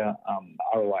media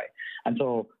ROI. And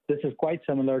so this is quite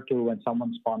similar to when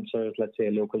someone sponsors, let's say,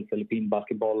 a local Philippine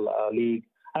basketball league.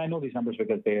 And I know these numbers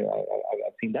because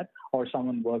I've seen that. Or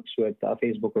someone works with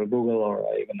Facebook or Google or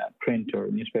even a print or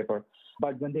newspaper.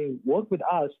 But when they work with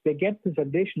us, they get this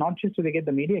addition, not just do they get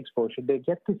the media exposure, they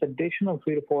get this additional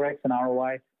 3 to 4x in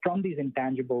ROI from these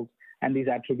intangibles and these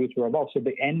attributes we're above. So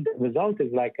the end result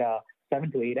is like a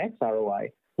 7 to 8x ROI,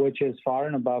 which is far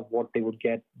and above what they would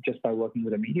get just by working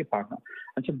with a media partner.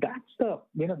 And so that's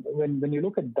when you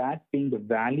look at that being the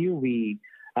value the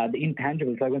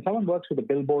intangibles, like when someone works with a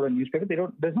billboard or newspaper,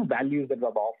 there's no values that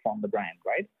rub off on the brand,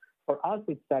 right? For us,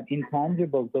 it's that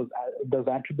intangibles, those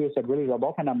attributes that really rub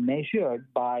off and are measured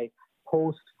by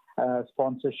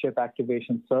post-sponsorship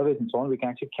activation surveys and so on. We can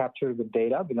actually capture the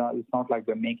data. It's not like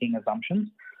we're making assumptions.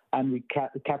 And we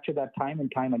capture that time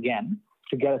and time again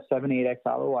to get a 7, 8x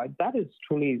ROI. That is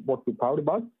truly what we're proud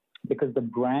about, because the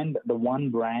one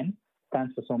brand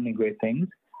stands for so many great things.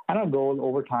 And our goal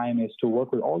over time is to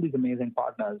work with all these amazing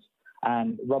partners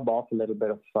and rub off a little bit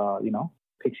of,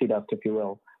 pixie dust, if you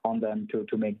will, on them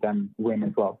to make them win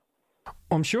as well.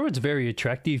 I'm sure it's very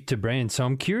attractive to brands. So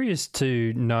I'm curious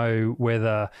to know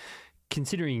whether,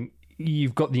 considering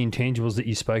you've got the intangibles that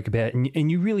you spoke about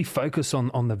and you really focus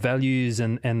on the values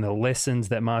and the lessons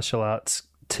that martial arts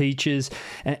teaches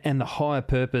and the higher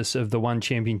purpose of the One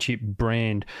Championship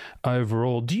brand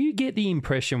overall, do you get the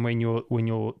impression when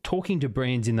you're talking to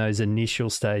brands in those initial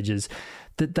stages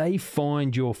that they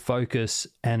find your focus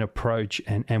and approach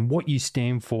and what you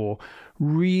stand for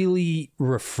really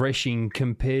refreshing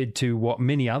compared to what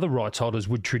many other rights holders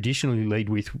would traditionally lead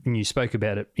with? When you spoke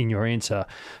about it in your answer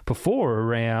before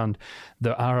around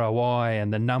the ROI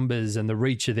and the numbers and the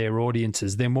reach of their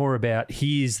audiences, they're more about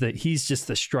here's just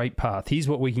the straight path, here's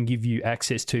what we can give you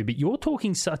access to. But you're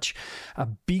talking such a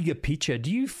bigger picture.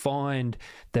 Do you find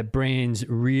that brands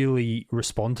really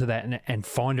respond to that and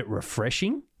find it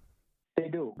refreshing? They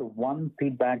do. The one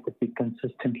feedback that we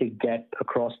consistently get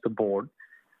across the board,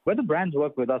 whether brands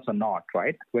work with us or not,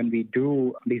 right? When we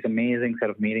do these amazing set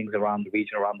of meetings around the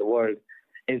region, around the world,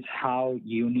 is how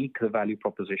unique the value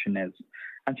proposition is.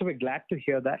 And so we're glad to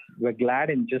hear that. We're glad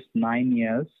in just 9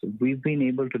 years, we've been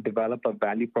able to develop a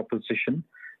value proposition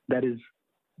that is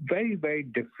very, very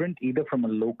different, either from a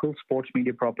local sports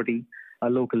media property, a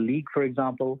local league, for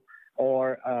example,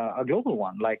 or a global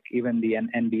one, like even the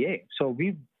NBA. So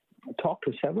we've talked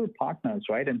to several partners,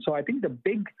 right? And so I think the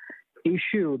big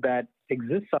issue that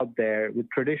exists out there with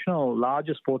traditional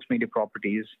larger sports media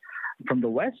properties from the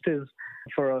West is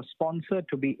for a sponsor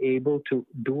to be able to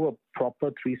do a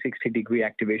proper 360-degree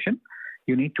activation,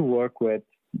 you need to work with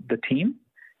the team,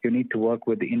 you need to work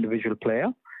with the individual player,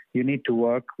 you need to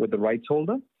work with the rights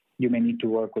holder, you may need to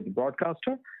work with the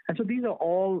broadcaster. And so these are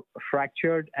all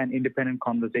fractured and independent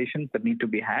conversations that need to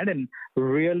be had. And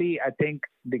really, I think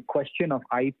the question of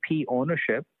IP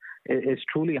ownership is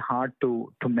truly hard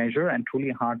to measure and truly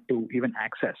hard to even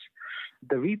access.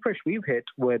 The refresh we've hit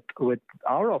with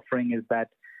our offering is that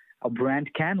a brand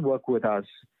can work with us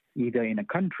either in a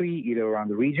country, either around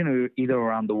the region, or either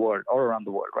around the world,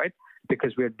 right?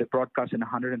 Because we're broadcast in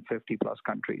 150 plus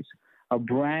countries. A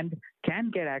brand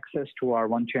can get access to our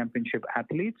One Championship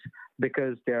athletes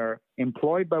because they're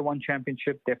employed by One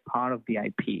Championship. They're part of the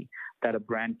IP that a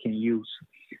brand can use.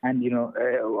 And,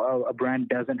 a brand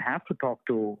doesn't have to talk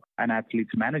to an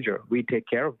athlete's manager. We take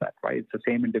care of that, right? It's the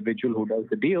same individual who does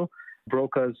the deal,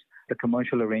 brokers the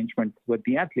commercial arrangement with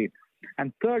the athlete.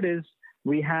 And third is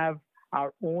we have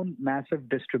our own massive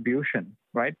distribution,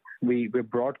 right? We're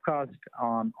broadcast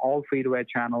on all free-to-air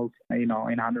channels, in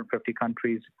 150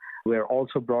 countries. We're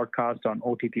also broadcast on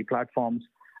OTT platforms.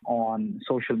 on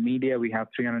social media. We have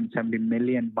 370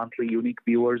 million monthly unique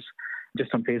viewers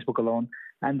just on Facebook alone.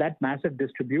 And that massive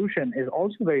distribution is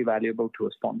also very valuable to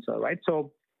a sponsor, right?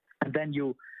 So then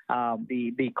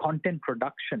the content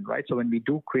production, right? So when we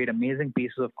do create amazing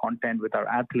pieces of content with our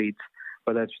athletes,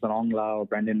 whether it's Long Lau,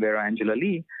 Brandon Vera, Angela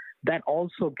Lee, that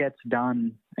also gets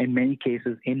done in many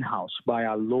cases in-house by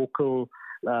our local,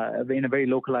 in a very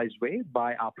localized way,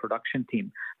 by our production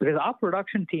team. Because our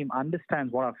production team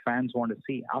understands what our fans want to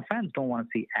see. Our fans don't want to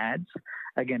see ads.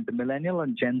 Again, the millennial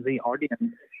and Gen Z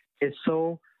audience is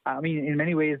so, in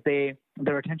many ways,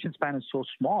 their attention span is so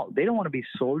small. They don't want to be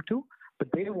sold to, but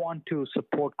they want to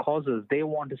support causes. They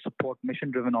want to support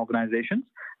mission-driven organizations.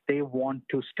 They want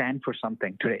to stand for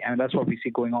something today. And that's what we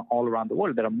see going on all around the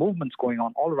world. There are movements going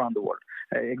on all around the world,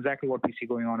 exactly what we see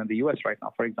going on in the US right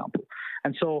now, for example.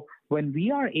 And so when we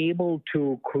are able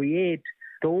to create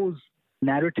those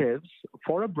narratives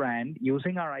for a brand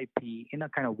using our IP in a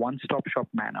kind of one-stop shop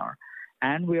manner,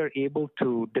 and we are able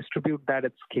to distribute that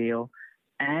at scale,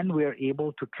 and we are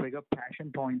able to trigger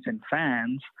passion points in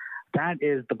fans, that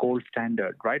is the gold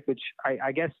standard, right? Which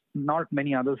I guess not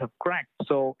many others have cracked.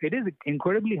 So it is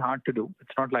incredibly hard to do.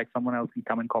 It's not like someone else can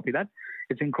come and copy that.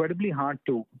 It's incredibly hard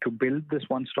to build this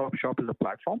one-stop shop as a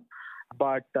platform.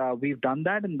 But we've done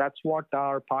that, and that's what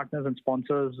our partners and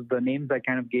sponsors, the names I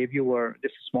kind of gave you were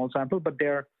just a small sample, but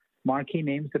they're marquee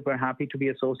names that we're happy to be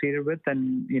associated with.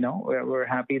 And, we're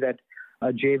happy that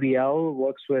JBL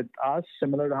works with us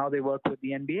similar to how they work with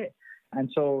the NBA. And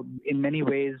so in many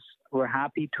ways, we're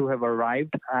happy to have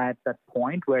arrived at that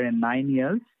point where in 9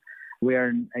 years, where,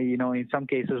 in some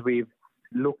cases, we've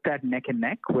looked at neck and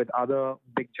neck with other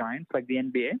big giants like the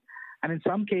NBA. And in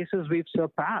some cases, we've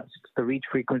surpassed the reach,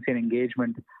 frequency, and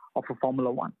engagement of a Formula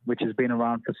One, which has been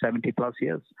around for 70 plus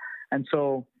years. And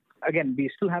so, again, we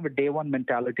still have a day one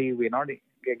mentality. We're not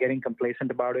getting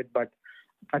complacent about it. But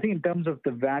I think in terms of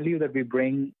the value that we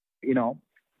bring,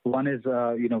 one is,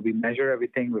 we measure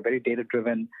everything. We're very data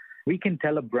driven. We can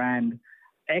tell a brand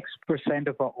X%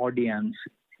 of our audience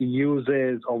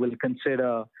uses or will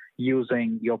consider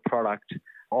using your product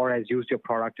or has used your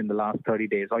product in the last 30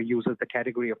 days or uses the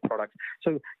category of products.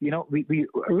 So, we are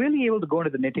really able to go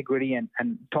into the nitty gritty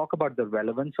and talk about the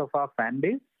relevance of our fan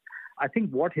base. I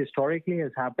think what historically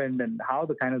has happened and how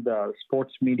the kind of the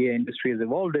sports media industry has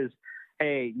evolved is,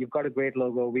 hey, you've got a great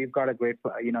logo. We've got a great,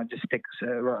 just stick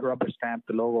rubber stamp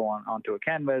the logo onto a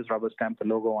canvas, rubber stamp the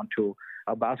logo onto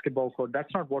a basketball court.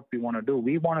 That's not what we want to do.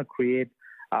 We want to create,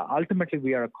 ultimately,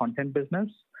 we are a content business.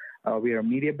 We are a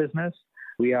media business.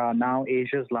 We are now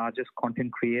Asia's largest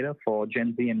content creator for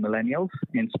Gen Z and millennials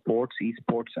in sports,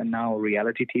 esports, and now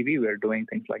reality TV. We're doing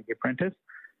things like The Apprentice.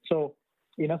 So,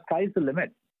 sky's the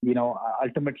limit.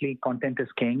 Ultimately, content is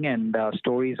king and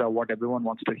stories are what everyone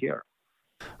wants to hear.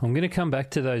 I'm going to come back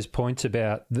to those points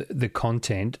about the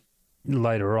content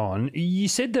later on. You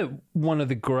said that one of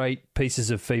the great pieces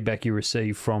of feedback you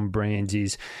receive from brands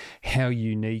is how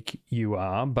unique you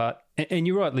are, and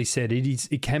you rightly said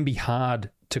it can be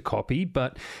hard to copy,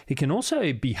 but it can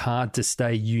also be hard to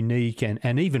stay unique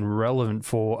and even relevant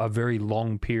for a very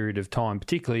long period of time,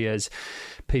 particularly as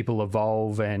people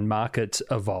evolve and markets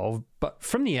evolve. But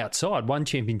from the outside, One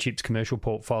Championship's commercial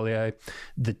portfolio,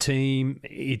 the team,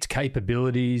 its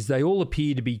capabilities, they all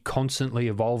appear to be constantly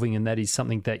evolving, and that is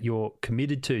something that you're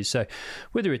committed to. So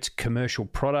whether it's commercial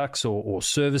products or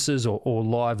services or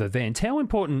live events, how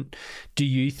important do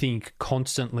you think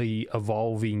constantly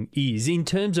evolving is in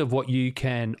terms of what you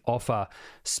can offer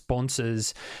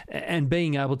sponsors and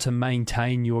being able to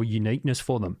maintain your uniqueness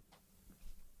for them?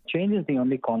 Change is the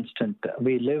only constant.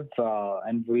 We live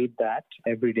and breathe that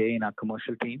every day in our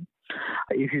commercial team.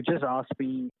 If you just asked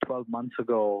me 12 months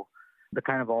ago, the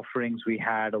kind of offerings we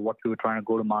had or what we were trying to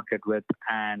go to market with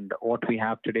and what we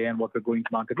have today and what we're going to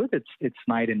market with, it's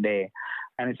night and day,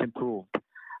 and it's improved.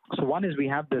 So one is we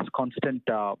have this constant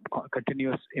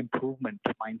continuous improvement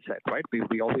mindset, right?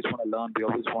 We always want to learn. We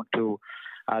always want to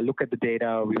look at the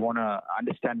data. We want to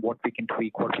understand what we can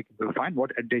tweak, what we can refine,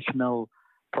 what additional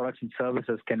products and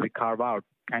services can we carve out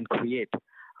and create.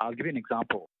 I'll give you an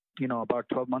example. About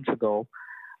 12 months ago,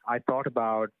 I thought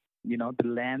about, the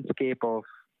landscape of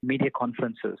media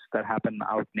conferences that happen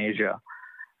out in Asia.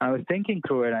 And I was thinking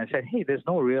through it and I said, hey, there's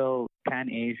no real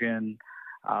Pan-Asian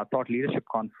thought leadership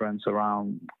conference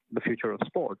around the future of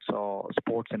sports or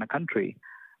sports in a country.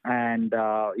 And,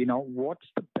 what's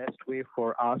the best way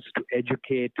for us to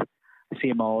educate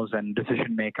CMOs and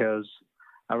decision makers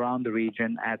around the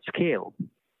region at scale?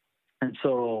 And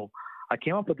so I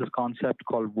came up with this concept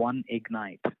called One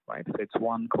Ignite, right? So it's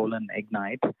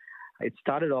 1:Ignite. It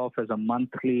started off as a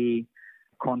monthly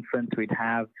conference we'd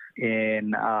have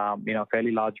in a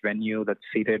fairly large venue that's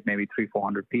seated maybe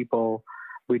 300-400 people.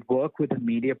 We'd work with a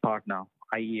media partner,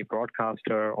 i.e. a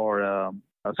broadcaster or a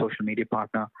social media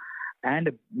partner, and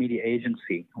a media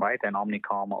agency, right? An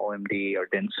Omnicom or OMD or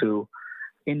Dentsu.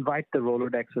 Invite the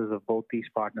Rolodexes of both these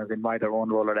partners, invite our own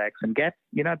Rolodex, and get,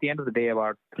 at the end of the day,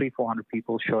 about 300-400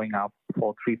 people showing up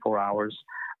for 3-4 hours,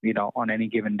 on any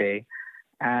given day.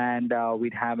 And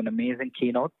we'd have an amazing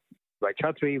keynote by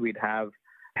Chatri. We'd have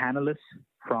panelists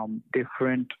from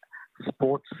different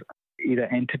sports, either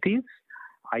entities,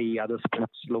 i.e. other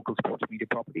sports, local sports media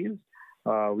properties.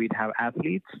 We'd have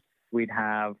athletes. We'd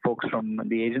have folks from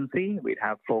the agency. We'd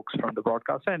have folks from the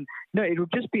broadcaster. And, it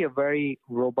would just be a very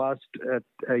robust,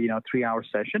 3-hour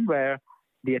session where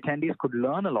the attendees could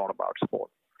learn a lot about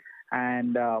sport.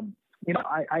 And,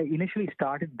 I initially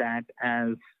started that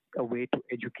as a way to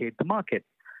educate the market.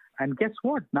 And guess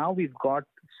what? Now we've got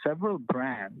several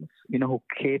brands, who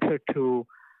cater to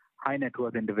high net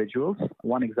worth individuals.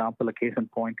 One example, a case in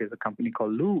point, is a company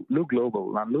called Lu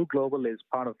Global. Now, Lu Global is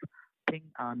part of Ping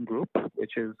An Group,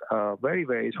 which is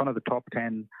it's one of the top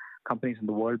 10 companies in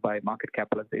the world by market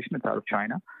capitalization. It's out of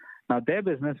China. Now, their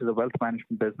business is a wealth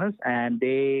management business, and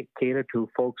they cater to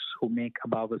folks who make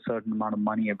above a certain amount of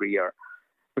money every year.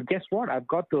 But guess what? I've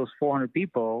got those 400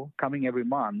 people coming every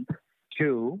month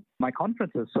to my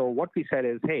conferences. So what we said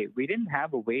is, hey, we didn't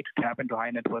have a way to tap into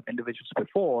high net worth individuals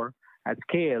before at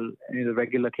scale in the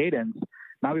regular cadence.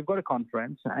 Now we've got a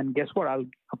conference, and guess what?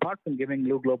 Apart from giving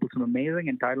Lu Global some amazing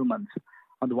entitlements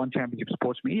on the One Championship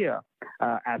Sports Media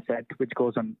asset, which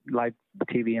goes on live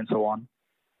TV and so on,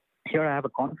 here I have a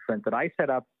conference that I set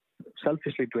up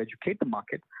selfishly to educate the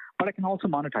market, but I can also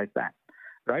monetize that,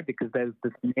 right? Because there's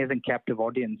this amazing captive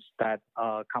audience that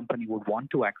a company would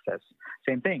want to access.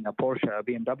 Same thing, a Porsche, a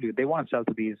BMW, they want to sell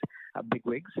to these big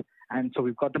wigs. And so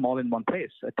we've got them all in one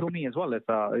place. Tumi as well is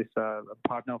a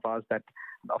partner of ours that,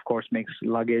 of course, makes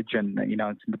luggage and,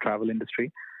 it's in the travel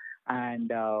industry.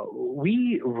 And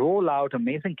we roll out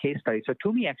amazing case studies. So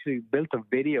Tumi actually built a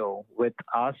video with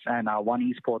us and our One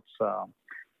Esports,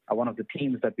 one of the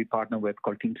teams that we partner with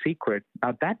called Team Secret.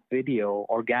 Now, that video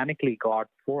organically got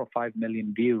 4 or 5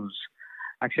 million views.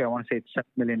 Actually, I want to say it's 7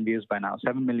 million views by now,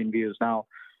 7 million views. Now,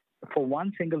 for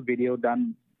one single video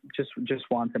done just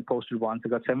once and posted once, it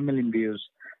got 7 million views.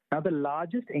 Now, the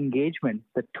largest engagement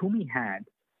that Tumi had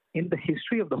in the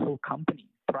history of the whole company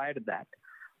prior to that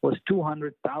was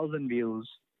 200,000 views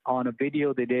on a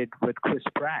video they did with Chris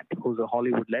Pratt, who's a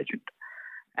Hollywood legend.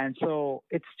 And so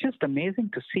it's just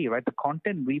amazing to see, right? The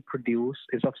content we produce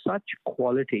is of such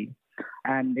quality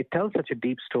and it tells such a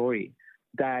deep story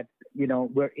that,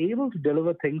 we're able to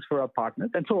deliver things for our partners.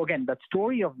 And so again, that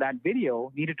story of that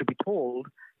video needed to be told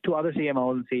to other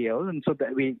CMOs and CEOs. And so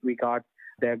that we got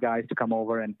their guys to come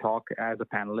over and talk as a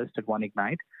panelist at One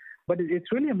Ignite. But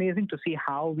it's really amazing to see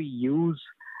how we use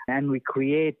and we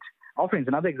create offerings.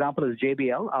 Another example is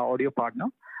JBL, our audio partner.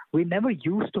 We never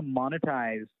used to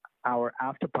monetize our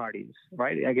after parties,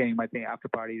 right? Again, you might think after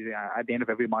parties, at the end of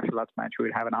every martial arts match, we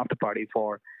would have an after party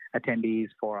for attendees,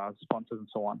 for our sponsors and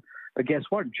so on. But guess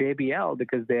what? JBL,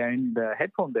 because they're in the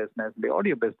headphone business, the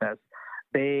audio business,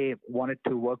 they wanted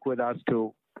to work with us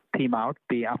to theme out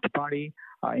the after party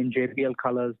in JBL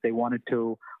colors. They wanted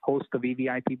to host the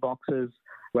VVIP boxes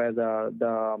where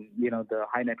the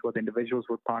high net worth individuals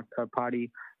would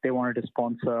party. They wanted to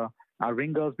sponsor our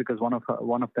ringers because one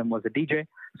of them was a DJ.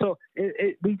 So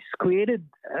we just created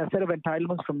a set of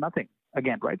entitlements from nothing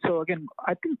again, right? So again,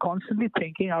 I think constantly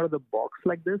thinking out of the box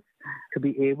like this to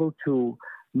be able to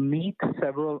meet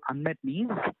several unmet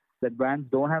needs that brands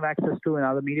don't have access to in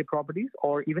other media properties,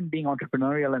 or even being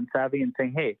entrepreneurial and savvy and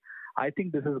saying, hey, I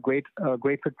think this is a great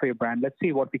fit for your brand. Let's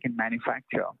see what we can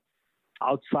manufacture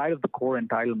outside of the core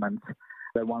entitlements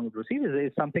that one would receive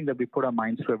is something that we put our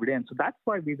minds to every day. And so that's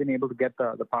why we've been able to get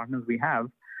the partners we have,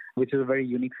 which is a very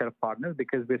unique set of partners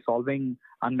because we're solving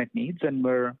unmet needs and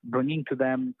we're bringing to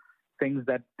them things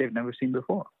that they've never seen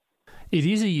before. It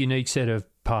is a unique set of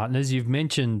partners. You've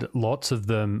mentioned lots of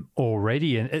them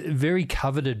already, and a very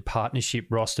coveted partnership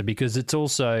roster because it's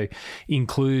also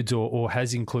includes or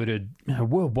has included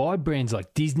worldwide brands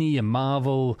like Disney and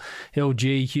Marvel,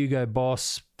 LG, Hugo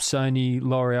Boss, Sony,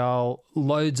 L'Oreal,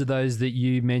 loads of those that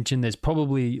you mentioned. There's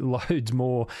probably loads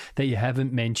more that you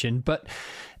haven't mentioned,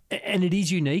 and it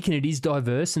is unique and it is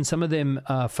diverse, and some of them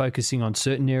are focusing on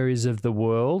certain areas of the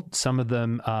world. Some of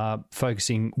them are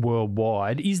focusing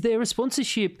worldwide. Is there a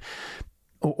sponsorship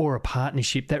or a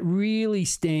partnership that really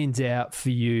stands out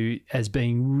for you as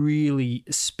being really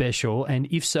special? And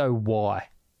if so, why?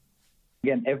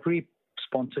 Again, every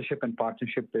sponsorship and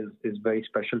partnership is very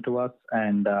special to us.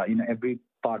 And, every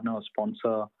partner or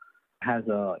sponsor has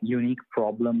a unique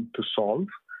problem to solve.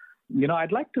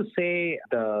 I'd like to say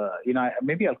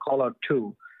maybe I'll call out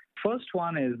two. First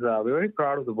one is we're very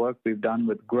proud of the work we've done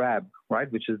with Grab,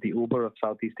 right, which is the Uber of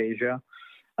Southeast Asia.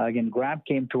 Again, Grab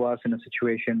came to us in a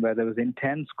situation where there was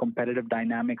intense competitive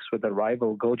dynamics with a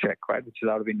rival, Gojek, right, which is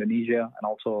out of Indonesia and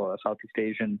also a Southeast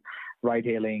Asian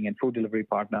ride-hailing and food delivery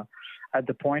partner. At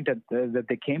the point that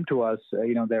they came to us,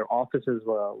 their offices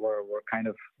were kind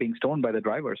of being stoned by the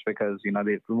drivers because,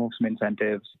 they removed some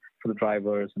incentives for the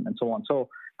drivers and so on. So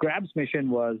Grab's mission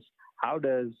was, how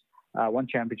does One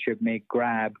Championship make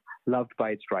Grab loved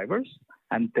by its drivers?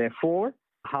 And therefore,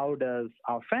 how does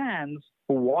our fans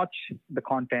who watch the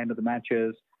content of the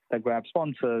matches that Grab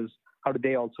sponsors, how do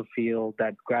they also feel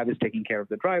that Grab is taking care of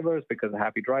the drivers? Because a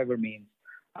happy driver means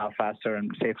faster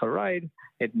and safer ride.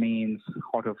 It means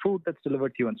hotter food that's delivered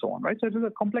to you and so on, right? So it was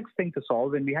a complex thing to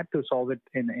solve, and we had to solve it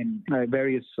in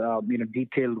various,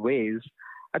 detailed ways.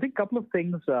 I think a couple of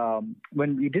things,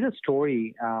 when we did a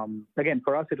story, again,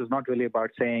 for us, it was not really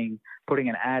about putting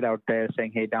an ad out there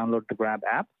saying, hey, download the Grab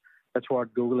app. That's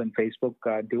what Google and Facebook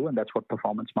do, and that's what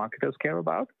performance marketers care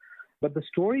about. But the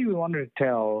story we wanted to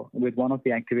tell with one of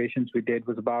the activations we did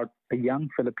was about a young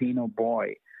Filipino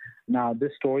boy. Now,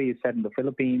 this story is set in the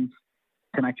Philippines.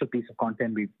 It's an actual piece of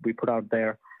content we put out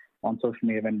there on social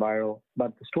media, went viral.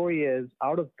 But the story is,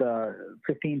 out of the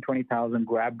 20,000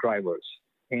 Grab drivers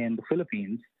in the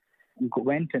Philippines,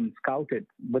 went and scouted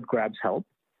with Grab's help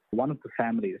one of the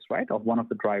families, right, of one of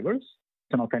the drivers.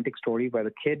 It's an authentic story where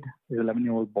the kid is an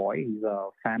 11-year-old boy. He's a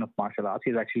fan of martial arts.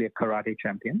 He's actually a karate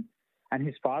champion. And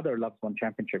his father loves One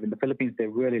Championship. In the Philippines, they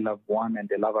really love One, and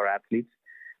they love our athletes.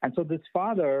 And so this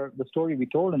father, the story we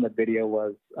told in that video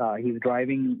was he's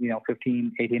driving,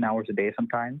 15, 18 hours a day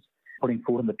sometimes, putting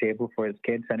food on the table for his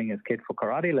kid, sending his kid for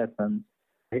karate lessons.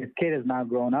 His kid has now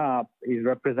grown up. He's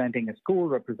representing his school,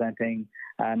 representing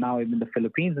now even the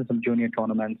Philippines in some junior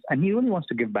tournaments. And he really wants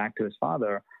to give back to his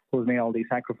father, who's made all these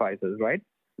sacrifices, right,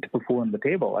 to put food on the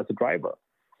table as a driver.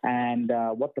 And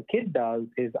what the kid does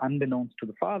is, unbeknownst to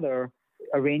the father,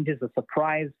 arranges a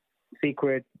surprise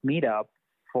secret meetup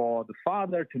for the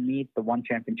father to meet the One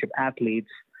Championship athletes,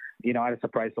 at a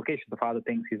surprise location. The father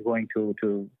thinks he's going to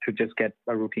just get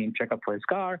a routine checkup for his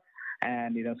car.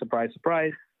 And, surprise,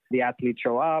 surprise, the athletes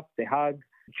show up, they hug,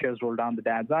 tears roll down the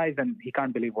dad's eyes, and he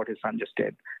can't believe what his son just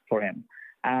did for him.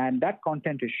 And that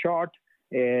content is short.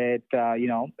 It gives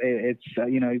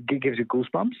you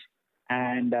goosebumps.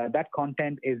 And that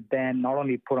content is then not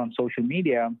only put on social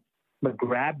media, but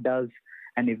Grab does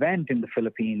an event in the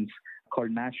Philippines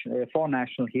called for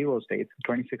National Heroes Day. It's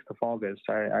 26th of August.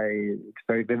 It's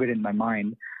very vivid in my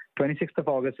mind. 26th of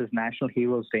August is National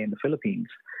Heroes Day in the Philippines,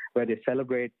 where they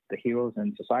celebrate the heroes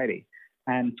in society.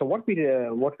 And so what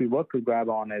we worked with Grab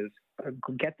on is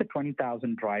get the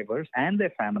 20,000 drivers and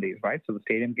their families, right? So the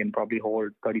stadium can probably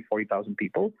hold 30, 40,000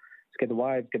 people. Let's get the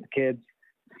wives, get the kids,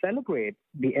 celebrate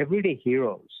the everyday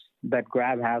heroes that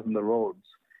Grab has on the roads.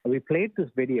 We played this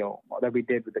video that we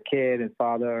did with the kid, his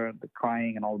father, the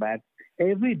crying and all that.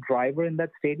 Every driver in that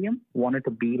stadium wanted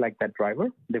to be like that driver.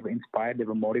 They were inspired. They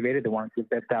were motivated. They wanted to give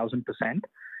their 1,000%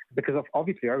 because of,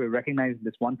 obviously, we recognize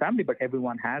this one family, but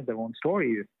everyone has their own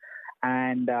stories.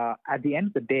 And at the end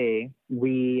of the day,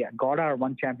 we got our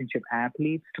One Championship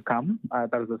athletes to come.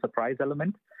 That was a surprise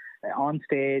element. On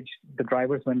stage, the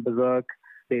drivers went berserk.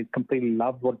 They completely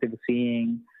loved what they were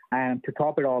seeing. And to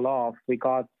top it all off, we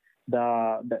got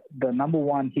the number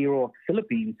one hero of the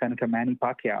Philippines, Senator Manny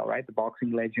Pacquiao, right, the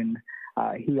boxing legend.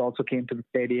 He also came to the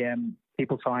stadium.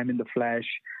 People saw him in the flesh.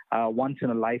 Once in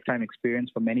a lifetime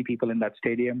experience for many people in that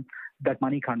stadium that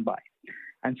money can't buy.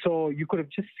 And so you could have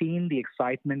just seen the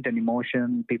excitement and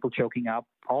emotion, people choking up.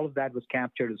 All of that was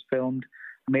captured, was filmed,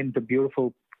 made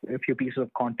into a few pieces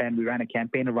of content. We ran a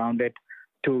campaign around it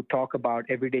to talk about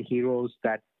everyday heroes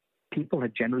that people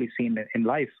had generally seen in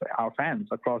life, our fans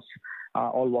across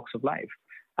all walks of life.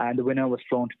 And the winner was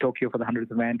flown to Tokyo for the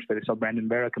 100th event, where they saw Brandon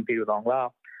Vera compete with Ong La.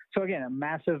 So again, a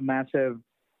massive.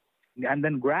 And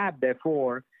then Grab,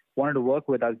 therefore, wanted to work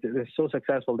with us. They're so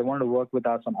successful. They wanted to work with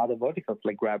us on other verticals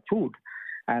like Grab Food.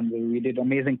 And we did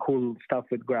amazing, cool stuff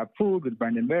with Grab Food, with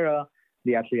Brandon Vera,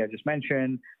 the athlete I just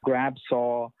mentioned. Grab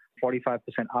saw 45%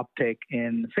 uptick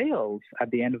in sales at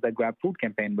the end of that Grab Food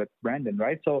campaign with Brandon,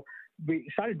 right? So we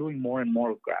started doing more and more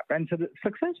with Grab. And so the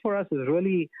success for us is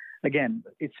really, again,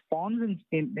 it spawns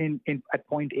in at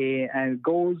point A and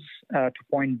goes to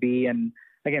point B. And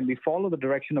again, we follow the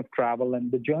direction of travel,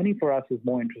 and the journey for us is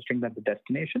more interesting than the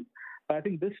destination. But I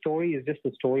think this story is just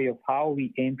the story of how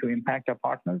we aim to impact our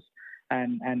partners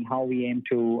and how we aim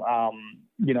to,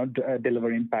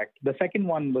 deliver impact. The second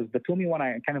one was the Tumi one.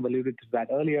 I kind of alluded to that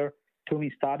earlier.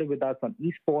 Tumi started with us on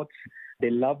esports. They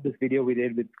loved this video we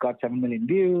did, which got 7 million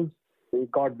views. We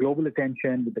got global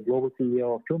attention with the global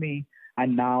CEO of Tumi.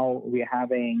 And now we're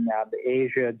having the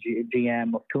Asia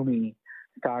GM of Tumi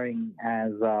starring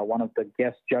as one of the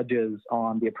guest judges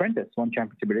on The Apprentice, One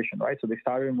Championship Edition, right? So they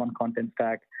started in one content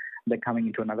stack. They're coming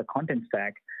into another content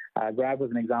stack. Grab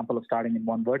was an example of starting in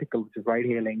one vertical, which is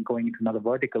ride-hailing, going into another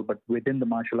vertical, but within the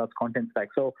martial arts content stack.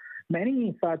 So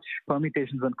many such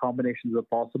permutations and combinations are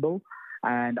possible.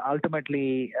 And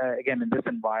ultimately, again, in this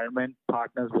environment,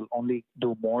 partners will only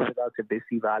do more with us if they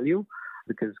see value,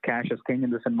 because cash is king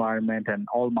in this environment and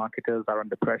all marketers are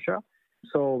under pressure.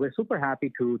 So we're super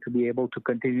happy to be able to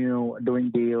continue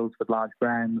doing deals with large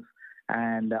brands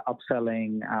and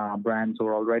upselling brands who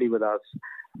are already with us,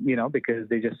 because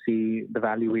they just see the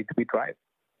value we drive.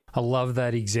 I love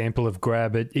that example of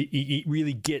Grab. It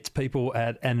really gets people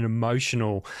at an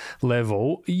emotional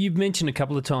level. You've mentioned a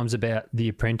couple of times about The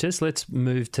Apprentice. Let's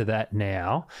move to that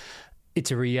now. It's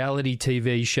a reality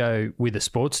TV show with a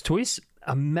sports twist,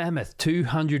 a mammoth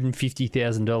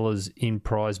 $250,000 in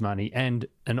prize money, and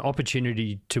an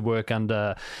opportunity to work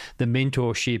under the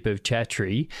mentorship of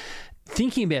Chatri.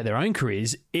 Thinking about their own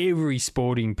careers, every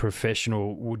sporting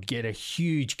professional would get a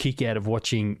huge kick out of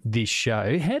watching this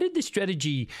show. How did the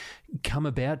strategy come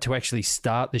about to actually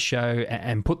start the show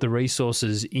and put the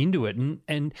resources into it?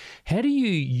 And how do you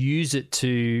use it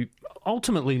to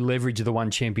ultimately leverage the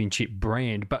One Championship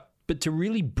brand, but to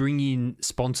really bring in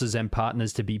sponsors and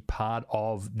partners to be part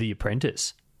of The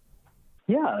Apprentice?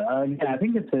 Yeah, I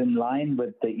think it's in line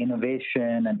with the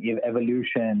innovation and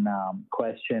evolution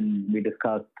question we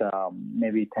discussed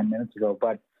maybe 10 minutes ago.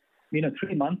 But,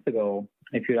 3 months ago,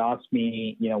 if you'd asked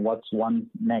me, what's the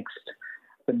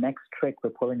next trick we're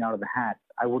pulling out of the hat,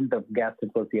 I wouldn't have guessed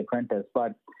it was The Apprentice.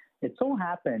 But it so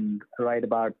happened, right,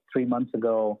 about 3 months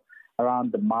ago,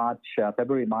 around the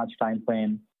February-March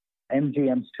timeframe,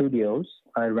 MGM Studios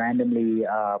randomly,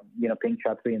 pinged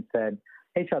Chatri and said,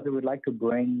 hey, Chatri, we'd like to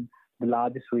bring the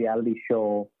largest reality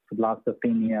show for the last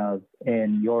 15 years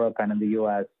in Europe and in the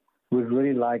US. We'd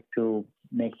really like to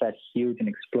make that huge and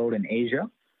explode in Asia.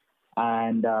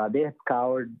 And they have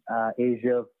scoured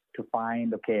Asia to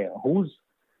find, who's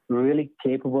really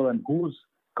capable and who's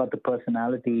got the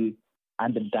personality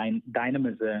and the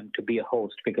dynamism to be a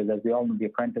host. Because as we all know, The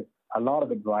Apprentice, a lot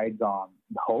of it rides on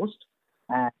the host.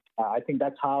 And I think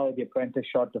that's how The Apprentice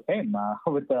shot to fame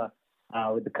with the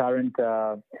current,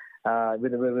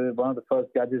 with one of the first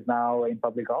judges now in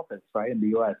public office, right, in the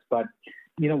U.S. But,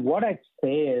 what I'd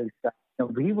say is that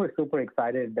we were super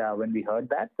excited when we heard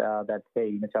that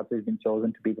hey, Chatri has been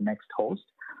chosen to be the next host.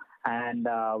 And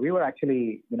we were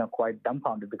actually, quite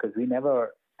dumbfounded because we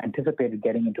never anticipated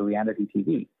getting into reality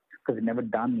TV because we'd never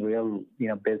done real,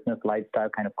 business lifestyle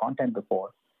kind of content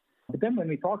before. But then when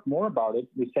we thought more about it,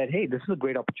 we said, hey, this is a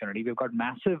great opportunity. We've got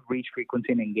massive reach,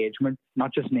 frequency, and engagement,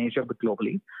 not just in Asia, but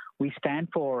globally. We stand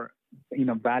for,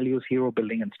 values, hero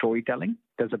building, and storytelling.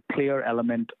 There's a clear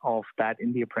element of that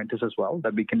in The Apprentice as well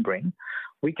that we can bring.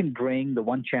 We can bring the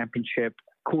One Championship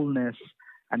coolness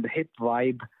and the hip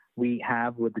vibe we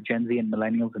have with the Gen Z and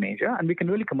millennials in Asia. And we can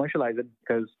really commercialize it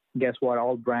because guess what?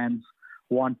 All brands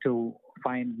want to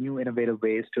find new innovative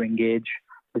ways to engage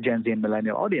the Gen Z and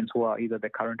millennial audience who are either their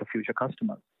current or future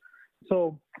customers.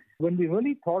 So when we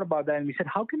really thought about that and we said,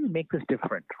 how can we make this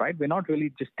different, right? We're not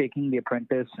really just taking The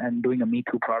Apprentice and doing a Me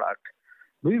Too product.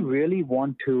 We really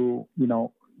want to,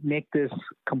 make this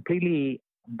completely,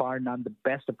 bar none, the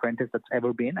best Apprentice that's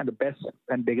ever been and the best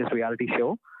and biggest reality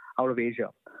show out of Asia.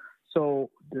 So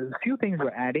there's a few things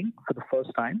we're adding for the first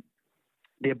time.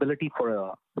 The ability for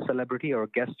a celebrity or a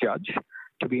guest judge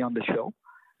to be on the show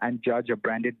and judge a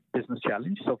branded business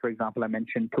challenge. So, for example, I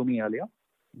mentioned Tumi earlier,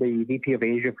 the VP of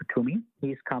Asia for Tumi.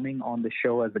 He's coming on the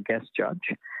show as a guest judge,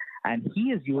 and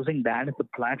he is using that as a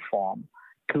platform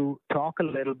to talk a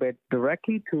little bit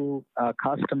directly to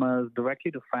customers,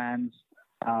 directly to fans,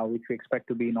 which we expect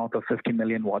to be north of 50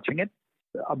 million watching it,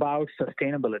 about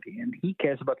sustainability. And he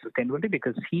cares about sustainability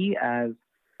because he, as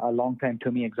a longtime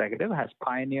Tumi executive, has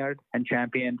pioneered and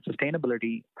championed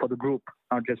sustainability for the group,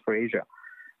 not just for Asia.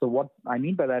 So what I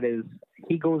mean by that is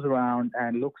he goes around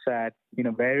and looks at,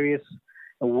 various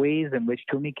ways in which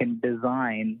Tumi can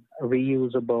design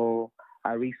reusable,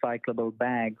 recyclable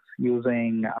bags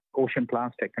using ocean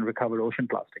plastic and recovered ocean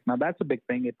plastic. Now, that's a big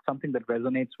thing. It's something that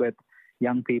resonates with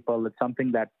young people. It's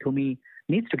something that Tumi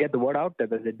needs to get the word out there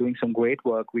that they're doing some great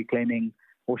work reclaiming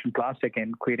ocean plastic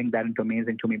and creating that into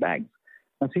amazing Tumi bags.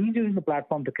 And so he's using the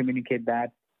platform to communicate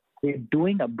that. we're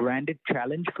doing a branded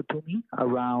challenge for Tumi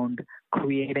around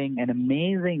creating an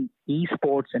amazing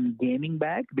esports and gaming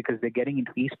bag, because they're getting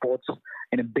into esports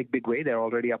in a big, big way. They're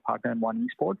already a partner in One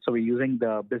Esports. So we're using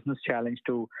the business challenge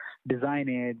to design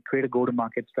it, create a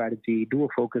go-to-market strategy, do a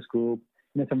focus group,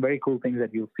 some very cool things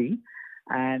that you'll see.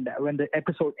 And when the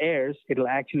episode airs, it'll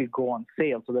actually go on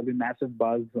sale. So there'll be massive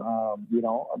buzz,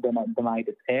 the night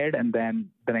it's aired. And then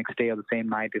the next day or the same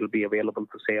night, it'll be available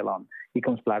for sale on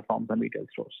e-commerce platforms and retail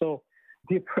stores. So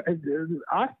just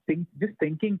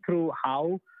thinking through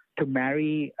how to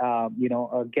marry, a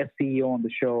guest CEO on the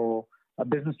show, a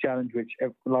business challenge, which a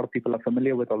lot of people are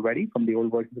familiar with already from the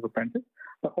old versions of Apprentice.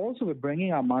 But also we're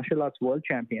bringing our martial arts world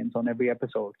champions on every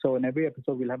episode. So in every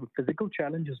episode, we'll have a physical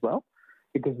challenge as well.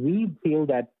 Because we feel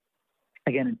that,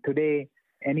 again, today,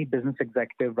 any business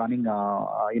executive running a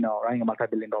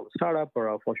multi-billion-dollar startup or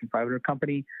a Fortune 500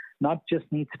 company not just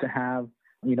needs to have,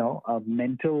 a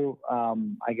mental,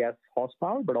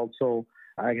 horsepower, but also,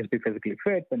 be physically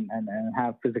fit and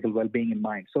have physical well-being in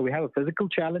mind. So we have a physical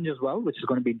challenge as well, which is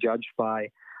going to be judged by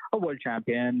a world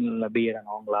champion, be it an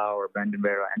Ong Lau or Brendan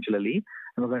Vera or Angela Lee.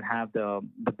 And we're going to have the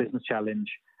business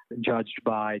challenge judged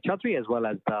by Chatri as well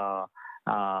as the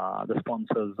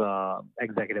sponsor's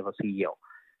executive or CEO.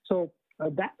 So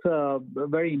that's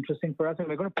very interesting for us. And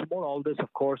we're going to promote all this,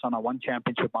 of course, on our One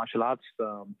Championship Martial Arts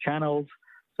channels.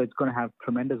 So it's going to have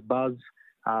tremendous buzz.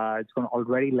 It's going to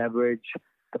already leverage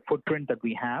the footprint that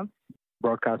we have,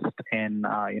 broadcast in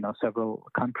several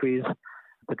countries,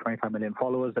 the 25 million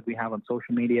followers that we have on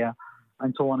social media,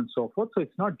 and so on and so forth. So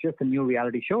it's not just a new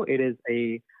reality show. It is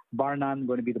bar none,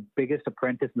 going to be the biggest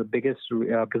Apprentice and the biggest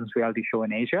business reality show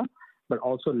in Asia, but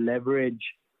also leverage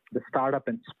the startup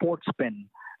and sports spin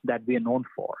that we are known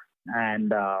for.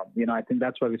 And, I think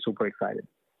that's why we're super excited.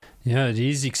 Yeah, it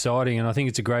is exciting, and I think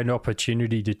it's a great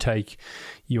opportunity to take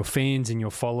your fans and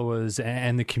your followers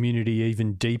and the community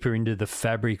even deeper into the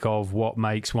fabric of what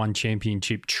makes One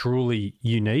Championship truly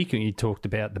unique. And you talked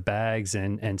about the bags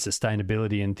and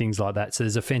sustainability and things like that. So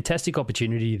there's a fantastic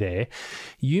opportunity there.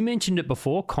 You mentioned it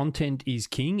before, content is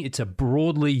king. It's a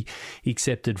broadly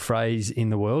accepted phrase in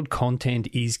the world. Content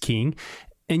is king.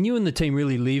 And you and the team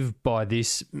really live by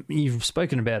this. You've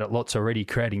spoken about it lots already,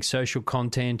 creating social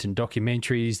content and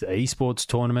documentaries, the esports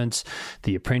tournaments,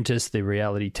 The Apprentice, the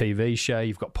reality TV show.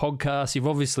 You've got podcasts. You've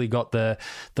obviously got the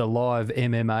live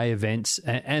MMA events,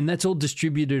 and that's all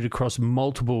distributed across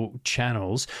multiple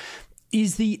channels.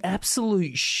 Is the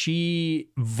absolute sheer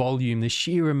volume, the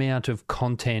sheer amount of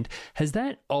content, has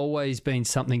that always been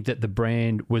something that the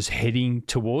brand was heading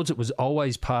towards? It was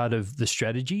always part of the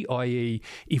strategy, i.e.,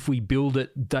 if we build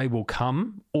it, they will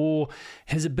come? Or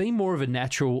has it been more of a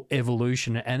natural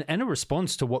evolution and a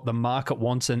response to what the market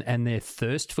wants and their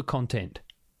thirst for content?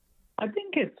 I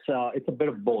think it's a bit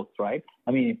of both, right?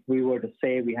 I mean, if we were to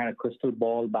say we had a crystal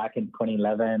ball back in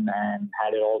 2011 and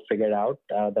had it all figured out,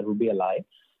 that would be a lie.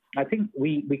 I think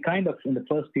we kind of, in the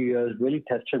first few years, really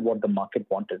tested what the market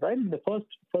wanted, right? In the first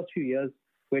few years,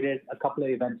 we did a couple of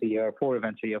events a year, 4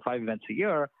 events a year, 5 events a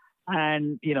year.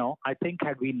 And, I think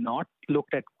had we not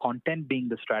looked at content being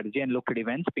the strategy and looked at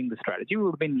events being the strategy, we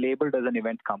would have been labeled as an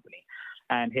event company.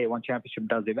 And, hey, One Championship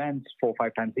does events 4 or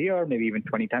 5 times a year, maybe even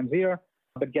 20 times a year.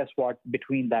 But guess what?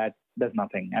 Between that, there's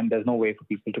nothing. And there's no way for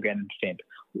people to get entertained.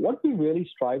 What we really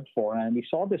strived for, and we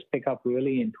saw this pick up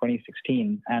really in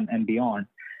 2016 and beyond,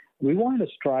 we wanted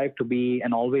to strive to be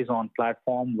an always-on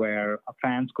platform where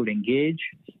fans could engage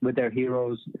with their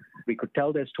heroes, we could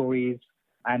tell their stories,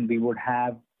 and we would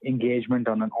have engagement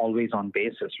on an always-on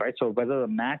basis, right? So whether the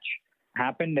match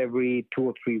happened every 2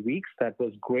 or 3 weeks, that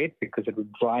was great because it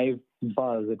would drive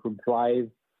buzz, it would drive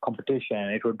competition,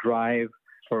 it would drive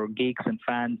for geeks and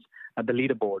fans at the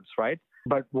leaderboards, right?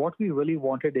 But what we really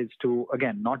wanted is to,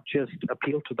 again, not just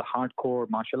appeal to the hardcore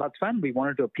martial arts fan. We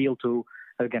wanted to appeal to,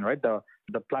 again, right,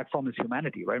 the platform is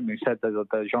humanity, right? When we said that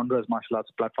the genre is martial arts,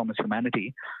 platform is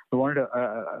humanity. We wanted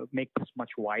to make this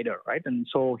much wider, right? And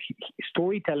so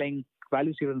storytelling,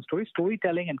 value-driven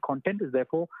storytelling and content is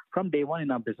therefore from day one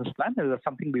in our business plan. That was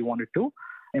something we wanted to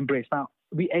embrace. Now,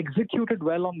 we executed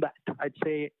well on that, I'd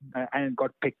say, and it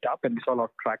got picked up and we saw a lot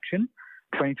of traction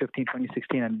 2015,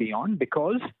 2016 and beyond,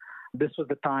 because this was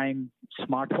the time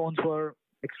smartphones were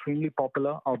extremely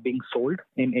popular or being sold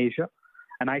in Asia.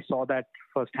 And I saw that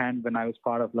firsthand when I was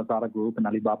part of Lazada Group and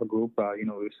Alibaba Group. We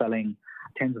were selling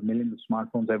tens of millions of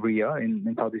smartphones every year in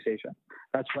Southeast Asia.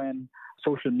 That's when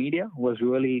social media was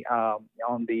really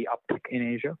on the uptick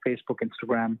in Asia, Facebook,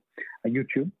 Instagram,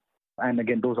 YouTube. And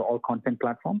again, those are all content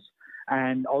platforms.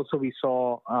 And also we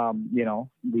saw,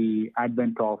 the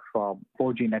advent of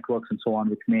 4G networks and so on,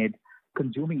 which made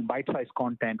consuming bite-sized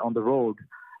content on the road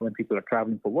when people are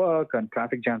traveling for work and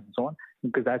traffic jams and so on,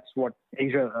 because that's what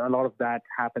Asia, a lot of that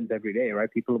happens every day, right?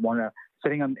 People want to,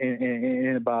 sitting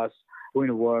in a bus, going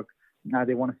to work,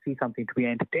 they want to see something to be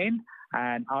entertained.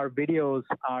 And our videos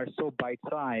are so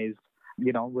bite-sized,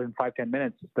 within 5-10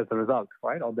 minutes, there's a result,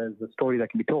 right? Or there's a story that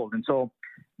can be told. And so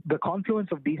the confluence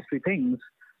of these three things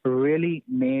really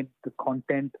made the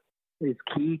content is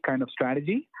key kind of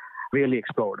strategy really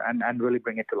explode and really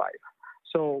bring it to life.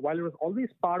 So while it was always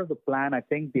part of the plan, I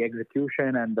think the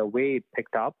execution and the way it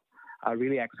picked up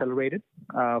really accelerated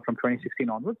from 2016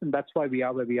 onwards. And that's why we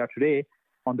are where we are today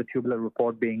on the Tubular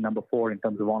Report being number 4 in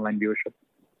terms of online viewership.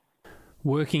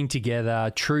 Working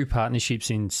together, true partnerships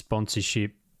in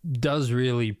sponsorship does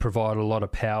really provide a lot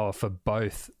of power for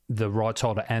both the rights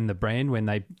holder and the brand when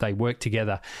they work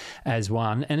together as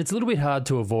one. And it's a little bit hard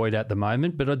to avoid at the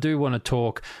moment, but I do want to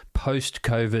talk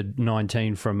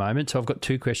post-COVID-19 for a moment. So I've got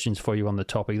 2 questions for you on the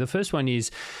topic. The first one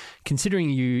is, considering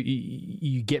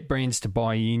you get brands to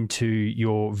buy into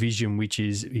your vision, which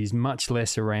is much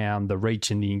less around the reach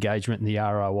and the engagement and the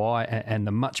ROI and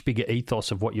the much bigger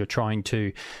ethos of what you're trying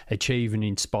to achieve and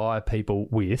inspire people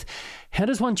with, how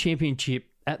does One Championship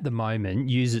at the moment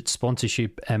use its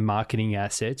sponsorship and marketing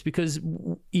assets? Because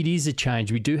it is a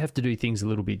change. We do have to do things a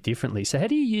little bit differently. So how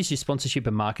do you use your sponsorship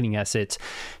and marketing assets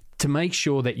to make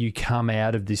sure that you come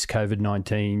out of this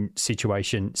COVID-19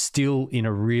 situation still in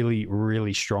a really,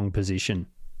 really strong position?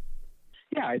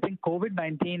 Yeah, I think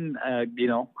COVID-19,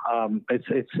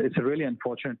 it's a really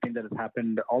unfortunate thing that has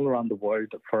happened all around the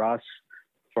world for us,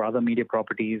 for other media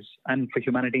properties, and for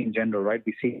humanity in general, right?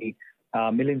 We see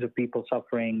millions of people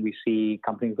suffering. We see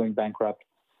companies going bankrupt.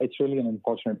 It's really an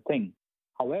unfortunate thing.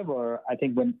 However, I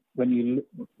think when we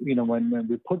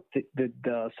put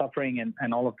the suffering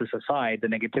and all of this aside, the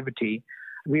negativity,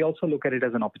 we also look at it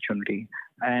as an opportunity.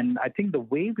 And I think the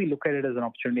way we look at it as an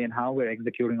opportunity and how we're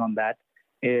executing on that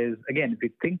is, again, if you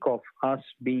think of us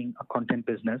being a content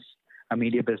business, a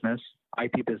media business,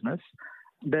 IP business,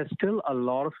 there's still a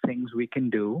lot of things we can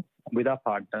do with our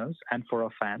partners and for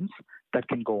our fans that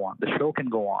can go on. The show can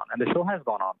go on, and the show has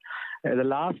gone on. The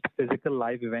last physical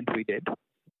live event we did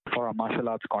for our martial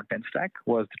arts content stack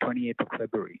was the 28th of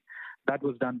February. That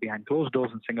was done behind closed doors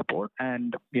in Singapore,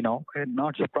 and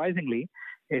not surprisingly,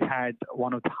 it had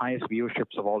one of the highest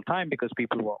viewerships of all time because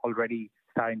people were already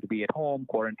starting to be at home,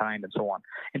 quarantined, and so on.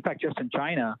 In fact, just in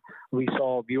China, we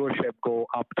saw viewership go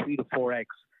up 3 to 4x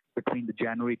between the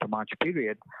January to March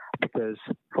period because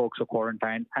folks are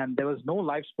quarantined, and there was no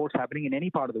live sports happening in any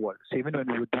part of the world. So even when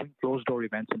we were doing closed door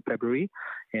events in February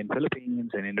in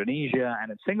Philippines, in Indonesia, and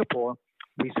in Singapore,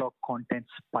 we saw content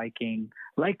spiking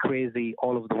like crazy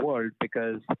all over the world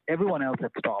because everyone else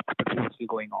had stopped, but it was still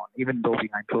going on, even though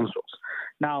behind closed doors.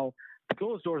 Now, the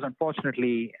closed doors,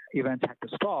 unfortunately, events had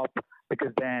to stop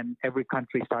because then every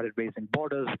country started raising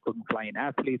borders, couldn't fly in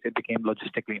athletes, it became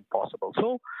logistically impossible.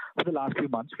 So for the last few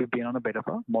months, we've been on a bit of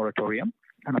a moratorium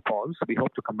and a pause. We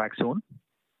hope to come back soon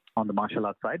on the martial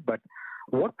arts side. But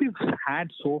what we've had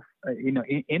in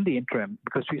the interim,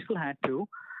 because we still had to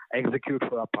execute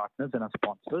for our partners and our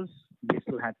sponsors, we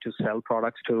still had to sell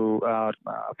products to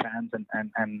fans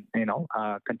and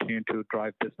continue to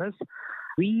drive business.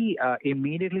 We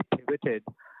immediately pivoted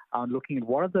on looking at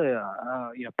what are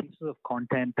the pieces of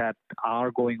content that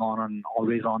are going on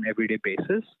always on everyday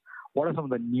basis. What are some of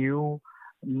the new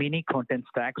mini content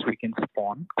stacks we can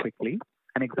spawn quickly?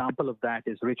 An example of that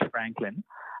is Rich Franklin.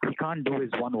 He can't do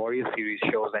his One Warrior series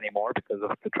shows anymore because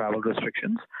of the travel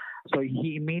restrictions. So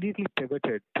he immediately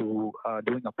pivoted to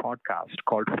doing a podcast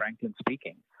called Franklin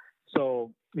Speaking.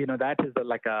 So, that is a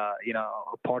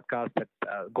podcast that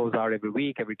goes out every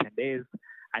week, every 10 days.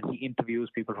 And he interviews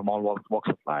people from all walks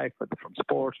of life, from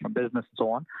sports, from business, and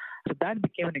so on. So that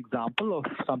became an example of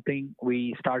something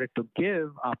we started to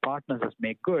give our partners as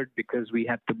Make Good because we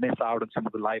had to miss out on some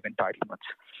of the live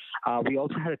entitlements. We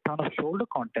also had a ton of shoulder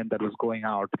content that was going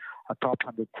out, top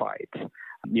 100 fights,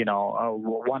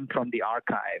 one from the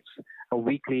archives, a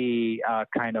weekly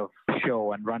kind of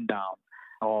show and rundown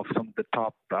of some of the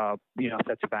top,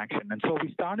 sets of action. And so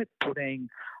we started putting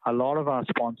a lot of our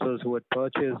sponsors who had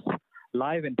purchased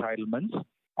live entitlements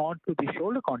onto the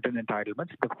shoulder content entitlements.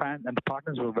 The fans and the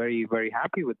partners were very, very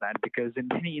happy with that because in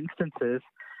many instances,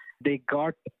 they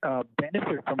got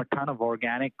benefit from a ton of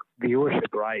organic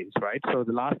viewership rise, right? So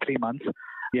the last 3 months,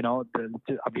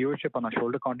 the viewership on our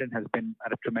shoulder content has been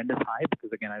at a tremendous high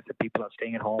because, again, I said people are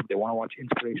staying at home. They want to watch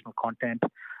inspirational content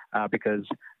because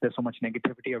there's so much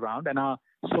negativity around. And our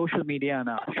social media and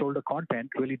our shoulder content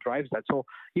really drives that. So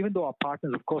even though our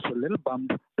partners, of course, were a little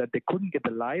bummed that they couldn't get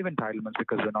the live entitlements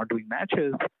because we're not doing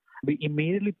matches, we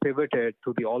immediately pivoted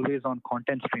to the always-on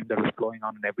content stream that was flowing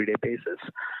on an everyday basis.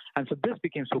 And so this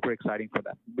became super exciting for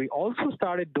them. We also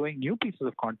started doing new pieces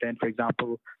of content, for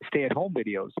example, stay-at-home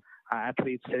videos,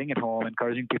 athletes sitting at home,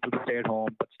 encouraging people to stay at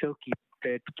home, but still keep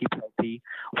fit, keep healthy.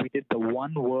 We did the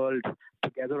One World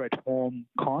Together at Home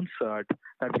concert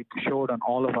that we showed on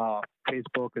all of our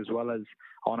Facebook as well as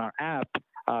on our app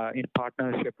in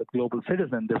partnership with Global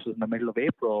Citizen. This was in the middle of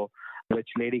April, which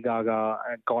Lady Gaga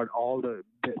got all the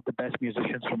best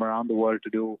musicians from around the world to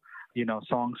do,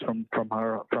 songs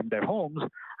from their homes,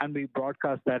 and we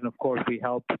broadcast that. And of course, we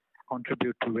helped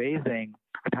contribute to raising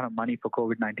a ton of money for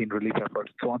COVID-19 relief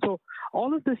efforts and so on. So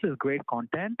all of this is great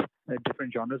content,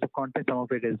 different genres of content. Some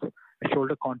of it is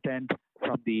shoulder content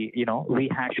from the,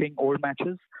 rehashing old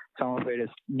matches. Some of it is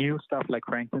new stuff like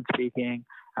Franklin speaking,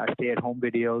 stay-at-home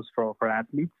videos for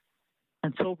athletes.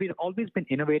 And so we've always been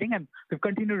innovating, and we've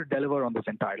continued to deliver on this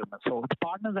entitlement. So the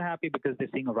partners are happy because they're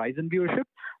seeing a rise in viewership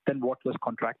than what was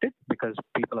contracted, because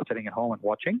people are sitting at home and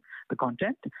watching the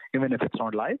content, even if it's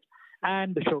not live,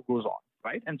 and the show goes on,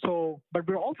 right? And so, but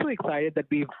we're also excited that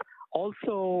we've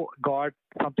also got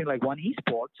something like One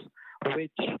Esports,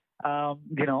 which,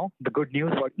 the good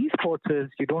news about esports is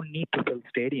you don't need to fill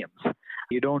stadiums.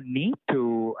 You don't need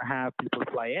to have people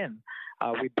fly in.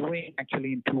 We're doing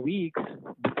actually in 2 weeks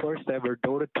the first ever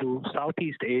Dota 2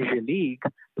 Southeast Asia League,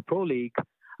 the Pro League,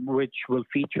 which will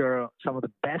feature some of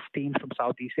the best teams from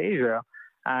Southeast Asia.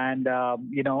 And,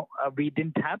 we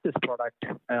didn't have this product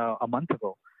a month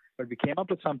ago, but we came up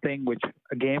with something which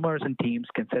gamers and teams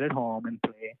can sit at home and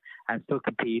play and still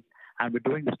compete. And we're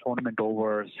doing this tournament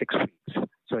over 6 weeks.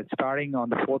 So it's starting on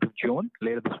the 4th of June,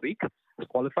 later this week, as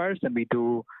qualifiers. And we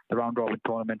do the round-robin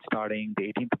tournament starting the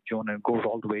 18th of June and goes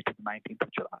all the way to the 19th of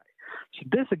July. So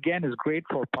this, again, is great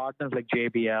for partners like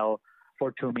JBL,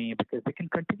 for Tumi, because they can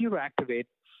continue to activate.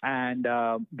 And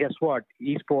guess what?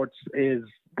 Esports is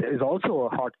also a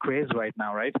hot craze right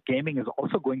now, right? Gaming is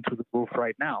also going through the roof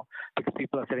right now because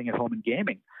people are sitting at home and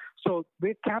gaming. So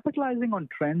we're capitalizing on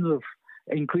trends of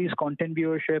increased content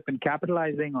viewership and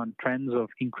capitalizing on trends of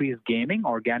increased gaming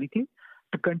organically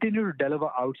to continue to deliver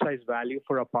outsized value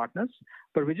for our partners.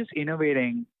 But we're just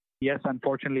innovating. Yes,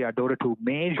 unfortunately, our Dota 2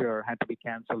 major had to be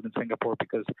canceled in Singapore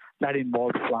because that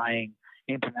involved flying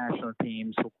international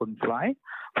teams who couldn't fly.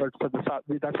 But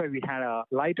that's why we had a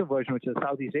lighter version, which is a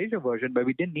Southeast Asia version, but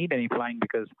we didn't need any flying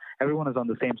because everyone is on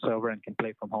the same server and can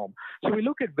play from home. So we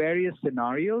look at various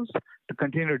scenarios to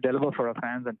continue to deliver for our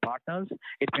fans and partners.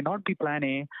 It may not be Plan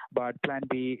A, but Plan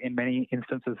B in many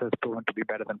instances has proven to be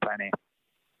better than Plan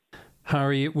A.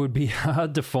 Hari, it would be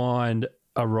hard to find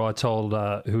a rights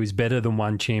holder who is better than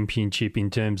One Championship in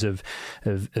terms of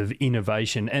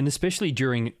innovation, and especially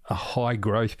during a high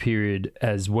growth period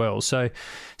as well. So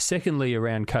secondly,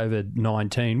 around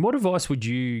COVID-19, what advice would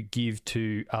you give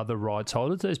to other rights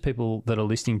holders, those people that are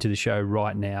listening to the show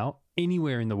right now,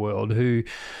 anywhere in the world, who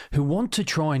want to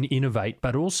try and innovate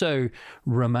but also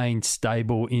remain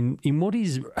stable in what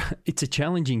is, it's a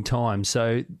challenging time,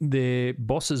 so their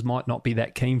bosses might not be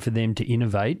that keen for them to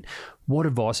innovate? What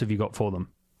advice have you got for them?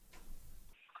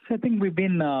 I think we've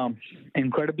been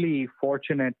incredibly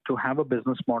fortunate to have a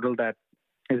business model that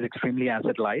is extremely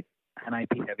asset light and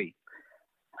IP heavy.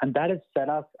 And that has set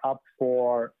us up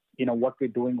for, what we're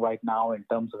doing right now in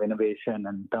terms of innovation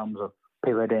and in terms of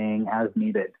pivoting as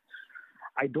needed.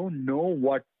 I don't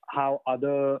know how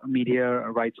other media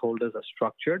rights holders are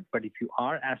structured, but if you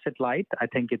are asset light, I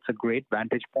think it's a great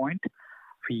vantage point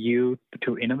for you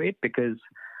to innovate because,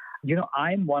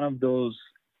 I'm one of those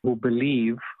who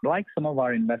believe, like some of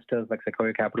our investors like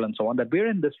Sequoia Capital and so on, that we're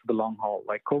in this for the long haul.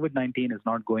 Like COVID-19 is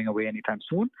not going away anytime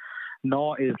soon,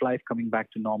 nor is life coming back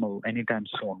to normal anytime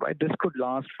soon, right? This could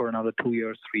last for another 2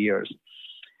 years, 3 years.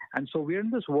 And so we're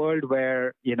in this world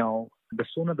where, the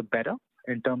sooner the better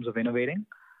in terms of innovating.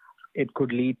 It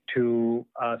could lead to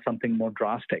something more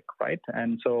drastic, right?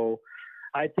 And so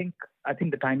I think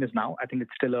the time is now. I think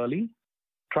it's still early.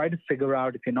 Try to figure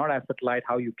out, if you're not asset light,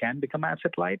 how you can become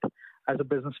asset light as a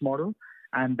business model,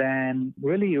 and then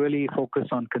really, really focus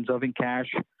on conserving cash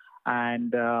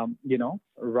and,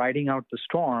 riding out the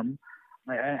storm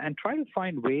and try to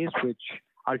find ways which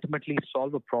ultimately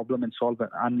solve a problem and solve an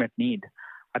unmet need.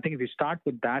 I think if you start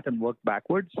with that and work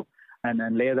backwards and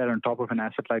then layer that on top of an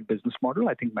asset-light business model,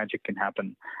 I think magic can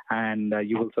happen, and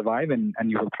you will survive and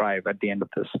you will thrive at the end of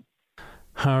this.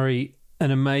 Hari,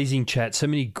 an amazing chat. So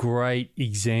many great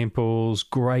examples,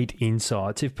 great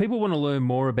insights. If people want to learn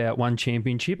more about One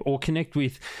Championship or connect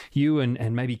with you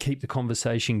and maybe keep the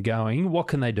conversation going, what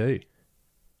can they do?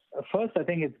 First, I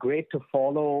think it's great to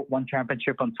follow One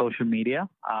Championship on social media.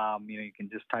 You can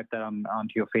just type that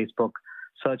onto your Facebook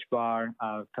search bar,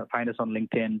 find us on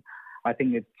LinkedIn. I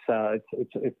think it's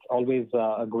always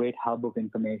a great hub of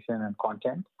information and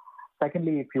content.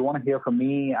 Secondly, if you want to hear from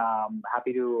me,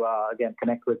 happy to, again,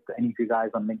 connect with any of you guys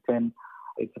on LinkedIn.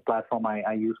 It's a platform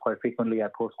I use quite frequently. I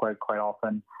post quite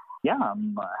often. Yeah,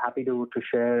 I'm happy to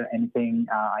share anything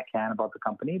I can about the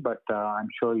company, but I'm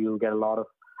sure you'll get a lot of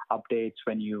updates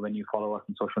when you follow us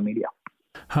on social media.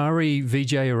 Hari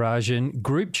Vijayarajan,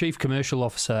 Group Chief Commercial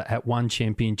Officer at One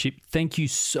Championship, thank you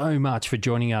so much for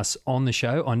joining us on the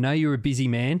show. I know you're a busy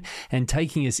man and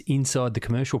taking us inside the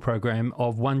commercial program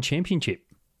of One Championship.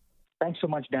 Thanks so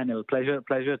much, Daniel. Pleasure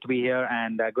to be here,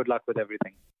 and good luck with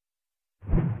everything.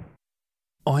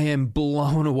 I am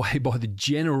blown away by the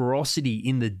generosity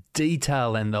in the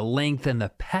detail and the length and the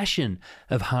passion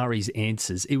of Hari's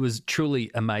answers. It was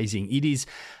truly amazing. It is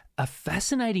a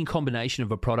fascinating combination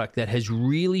of a product that has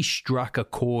really struck a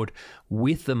chord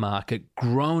with the market,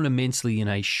 grown immensely in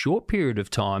a short period of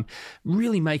time,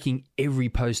 really making every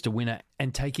post a winner,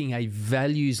 and taking a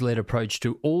values-led approach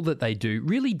to all that they do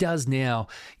really does now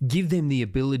give them the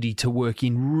ability to work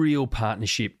in real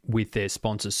partnership with their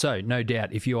sponsors. So no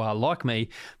doubt, if you are like me,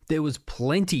 there was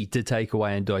plenty to take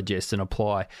away and digest and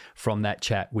apply from that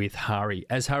chat with Hari.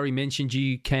 As Hari mentioned,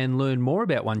 you can learn more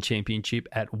about One Championship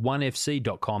at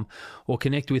onefc.com or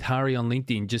connect with Hari on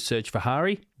LinkedIn. Just search for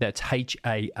Hari, that's Hari,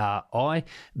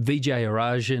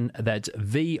 Vijayarajan, that's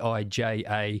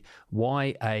Vijayarajan,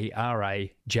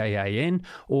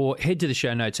 or head to the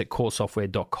show notes at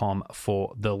coresoftware.com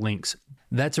for the links.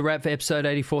 That's a wrap for episode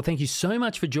 84. Thank you so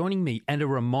much for joining me, and a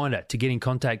reminder to get in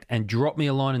contact and drop me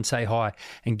a line and say hi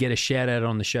and get a shout out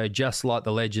on the show, just like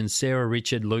the legends Sarah,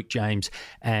 Richard, Luke, James,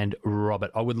 and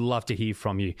Robert. I would love to hear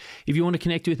from you. If you want to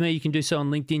connect with me, you can do so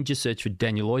on LinkedIn. Just search for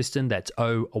Daniel Oyston. That's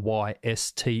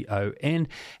Oyston.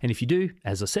 And if you do,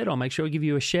 as I said, I'll make sure I give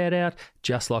you a shout out,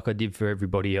 just like I did for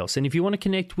everybody else. And if you want to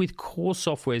connect with Core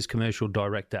Software's commercial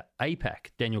director, APAC,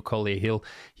 Daniel Collier-Hill,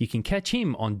 you can catch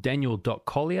him on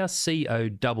daniel.collier, COLLIER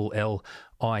at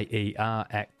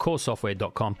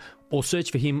coresoftware.com, or search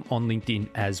for him on LinkedIn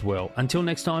as well. Until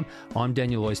next time, I'm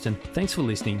Daniel Oyston. Thanks for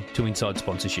listening to Inside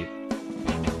Sponsorship.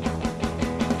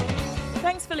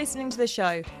 Thanks for listening to the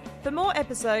show. For more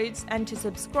episodes and to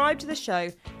subscribe to the show,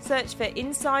 search for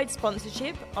Inside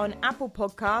Sponsorship on Apple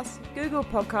Podcasts, Google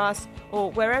Podcasts,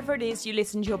 or wherever it is you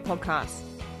listen to your podcasts.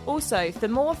 Also, for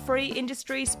more free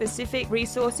industry-specific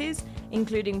resources,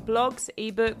 including blogs,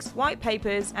 ebooks, white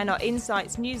papers, and our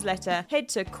Insights newsletter, head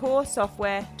to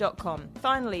coresoftware.com.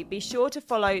 Finally, be sure to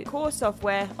follow Core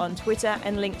Software on Twitter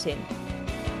and LinkedIn.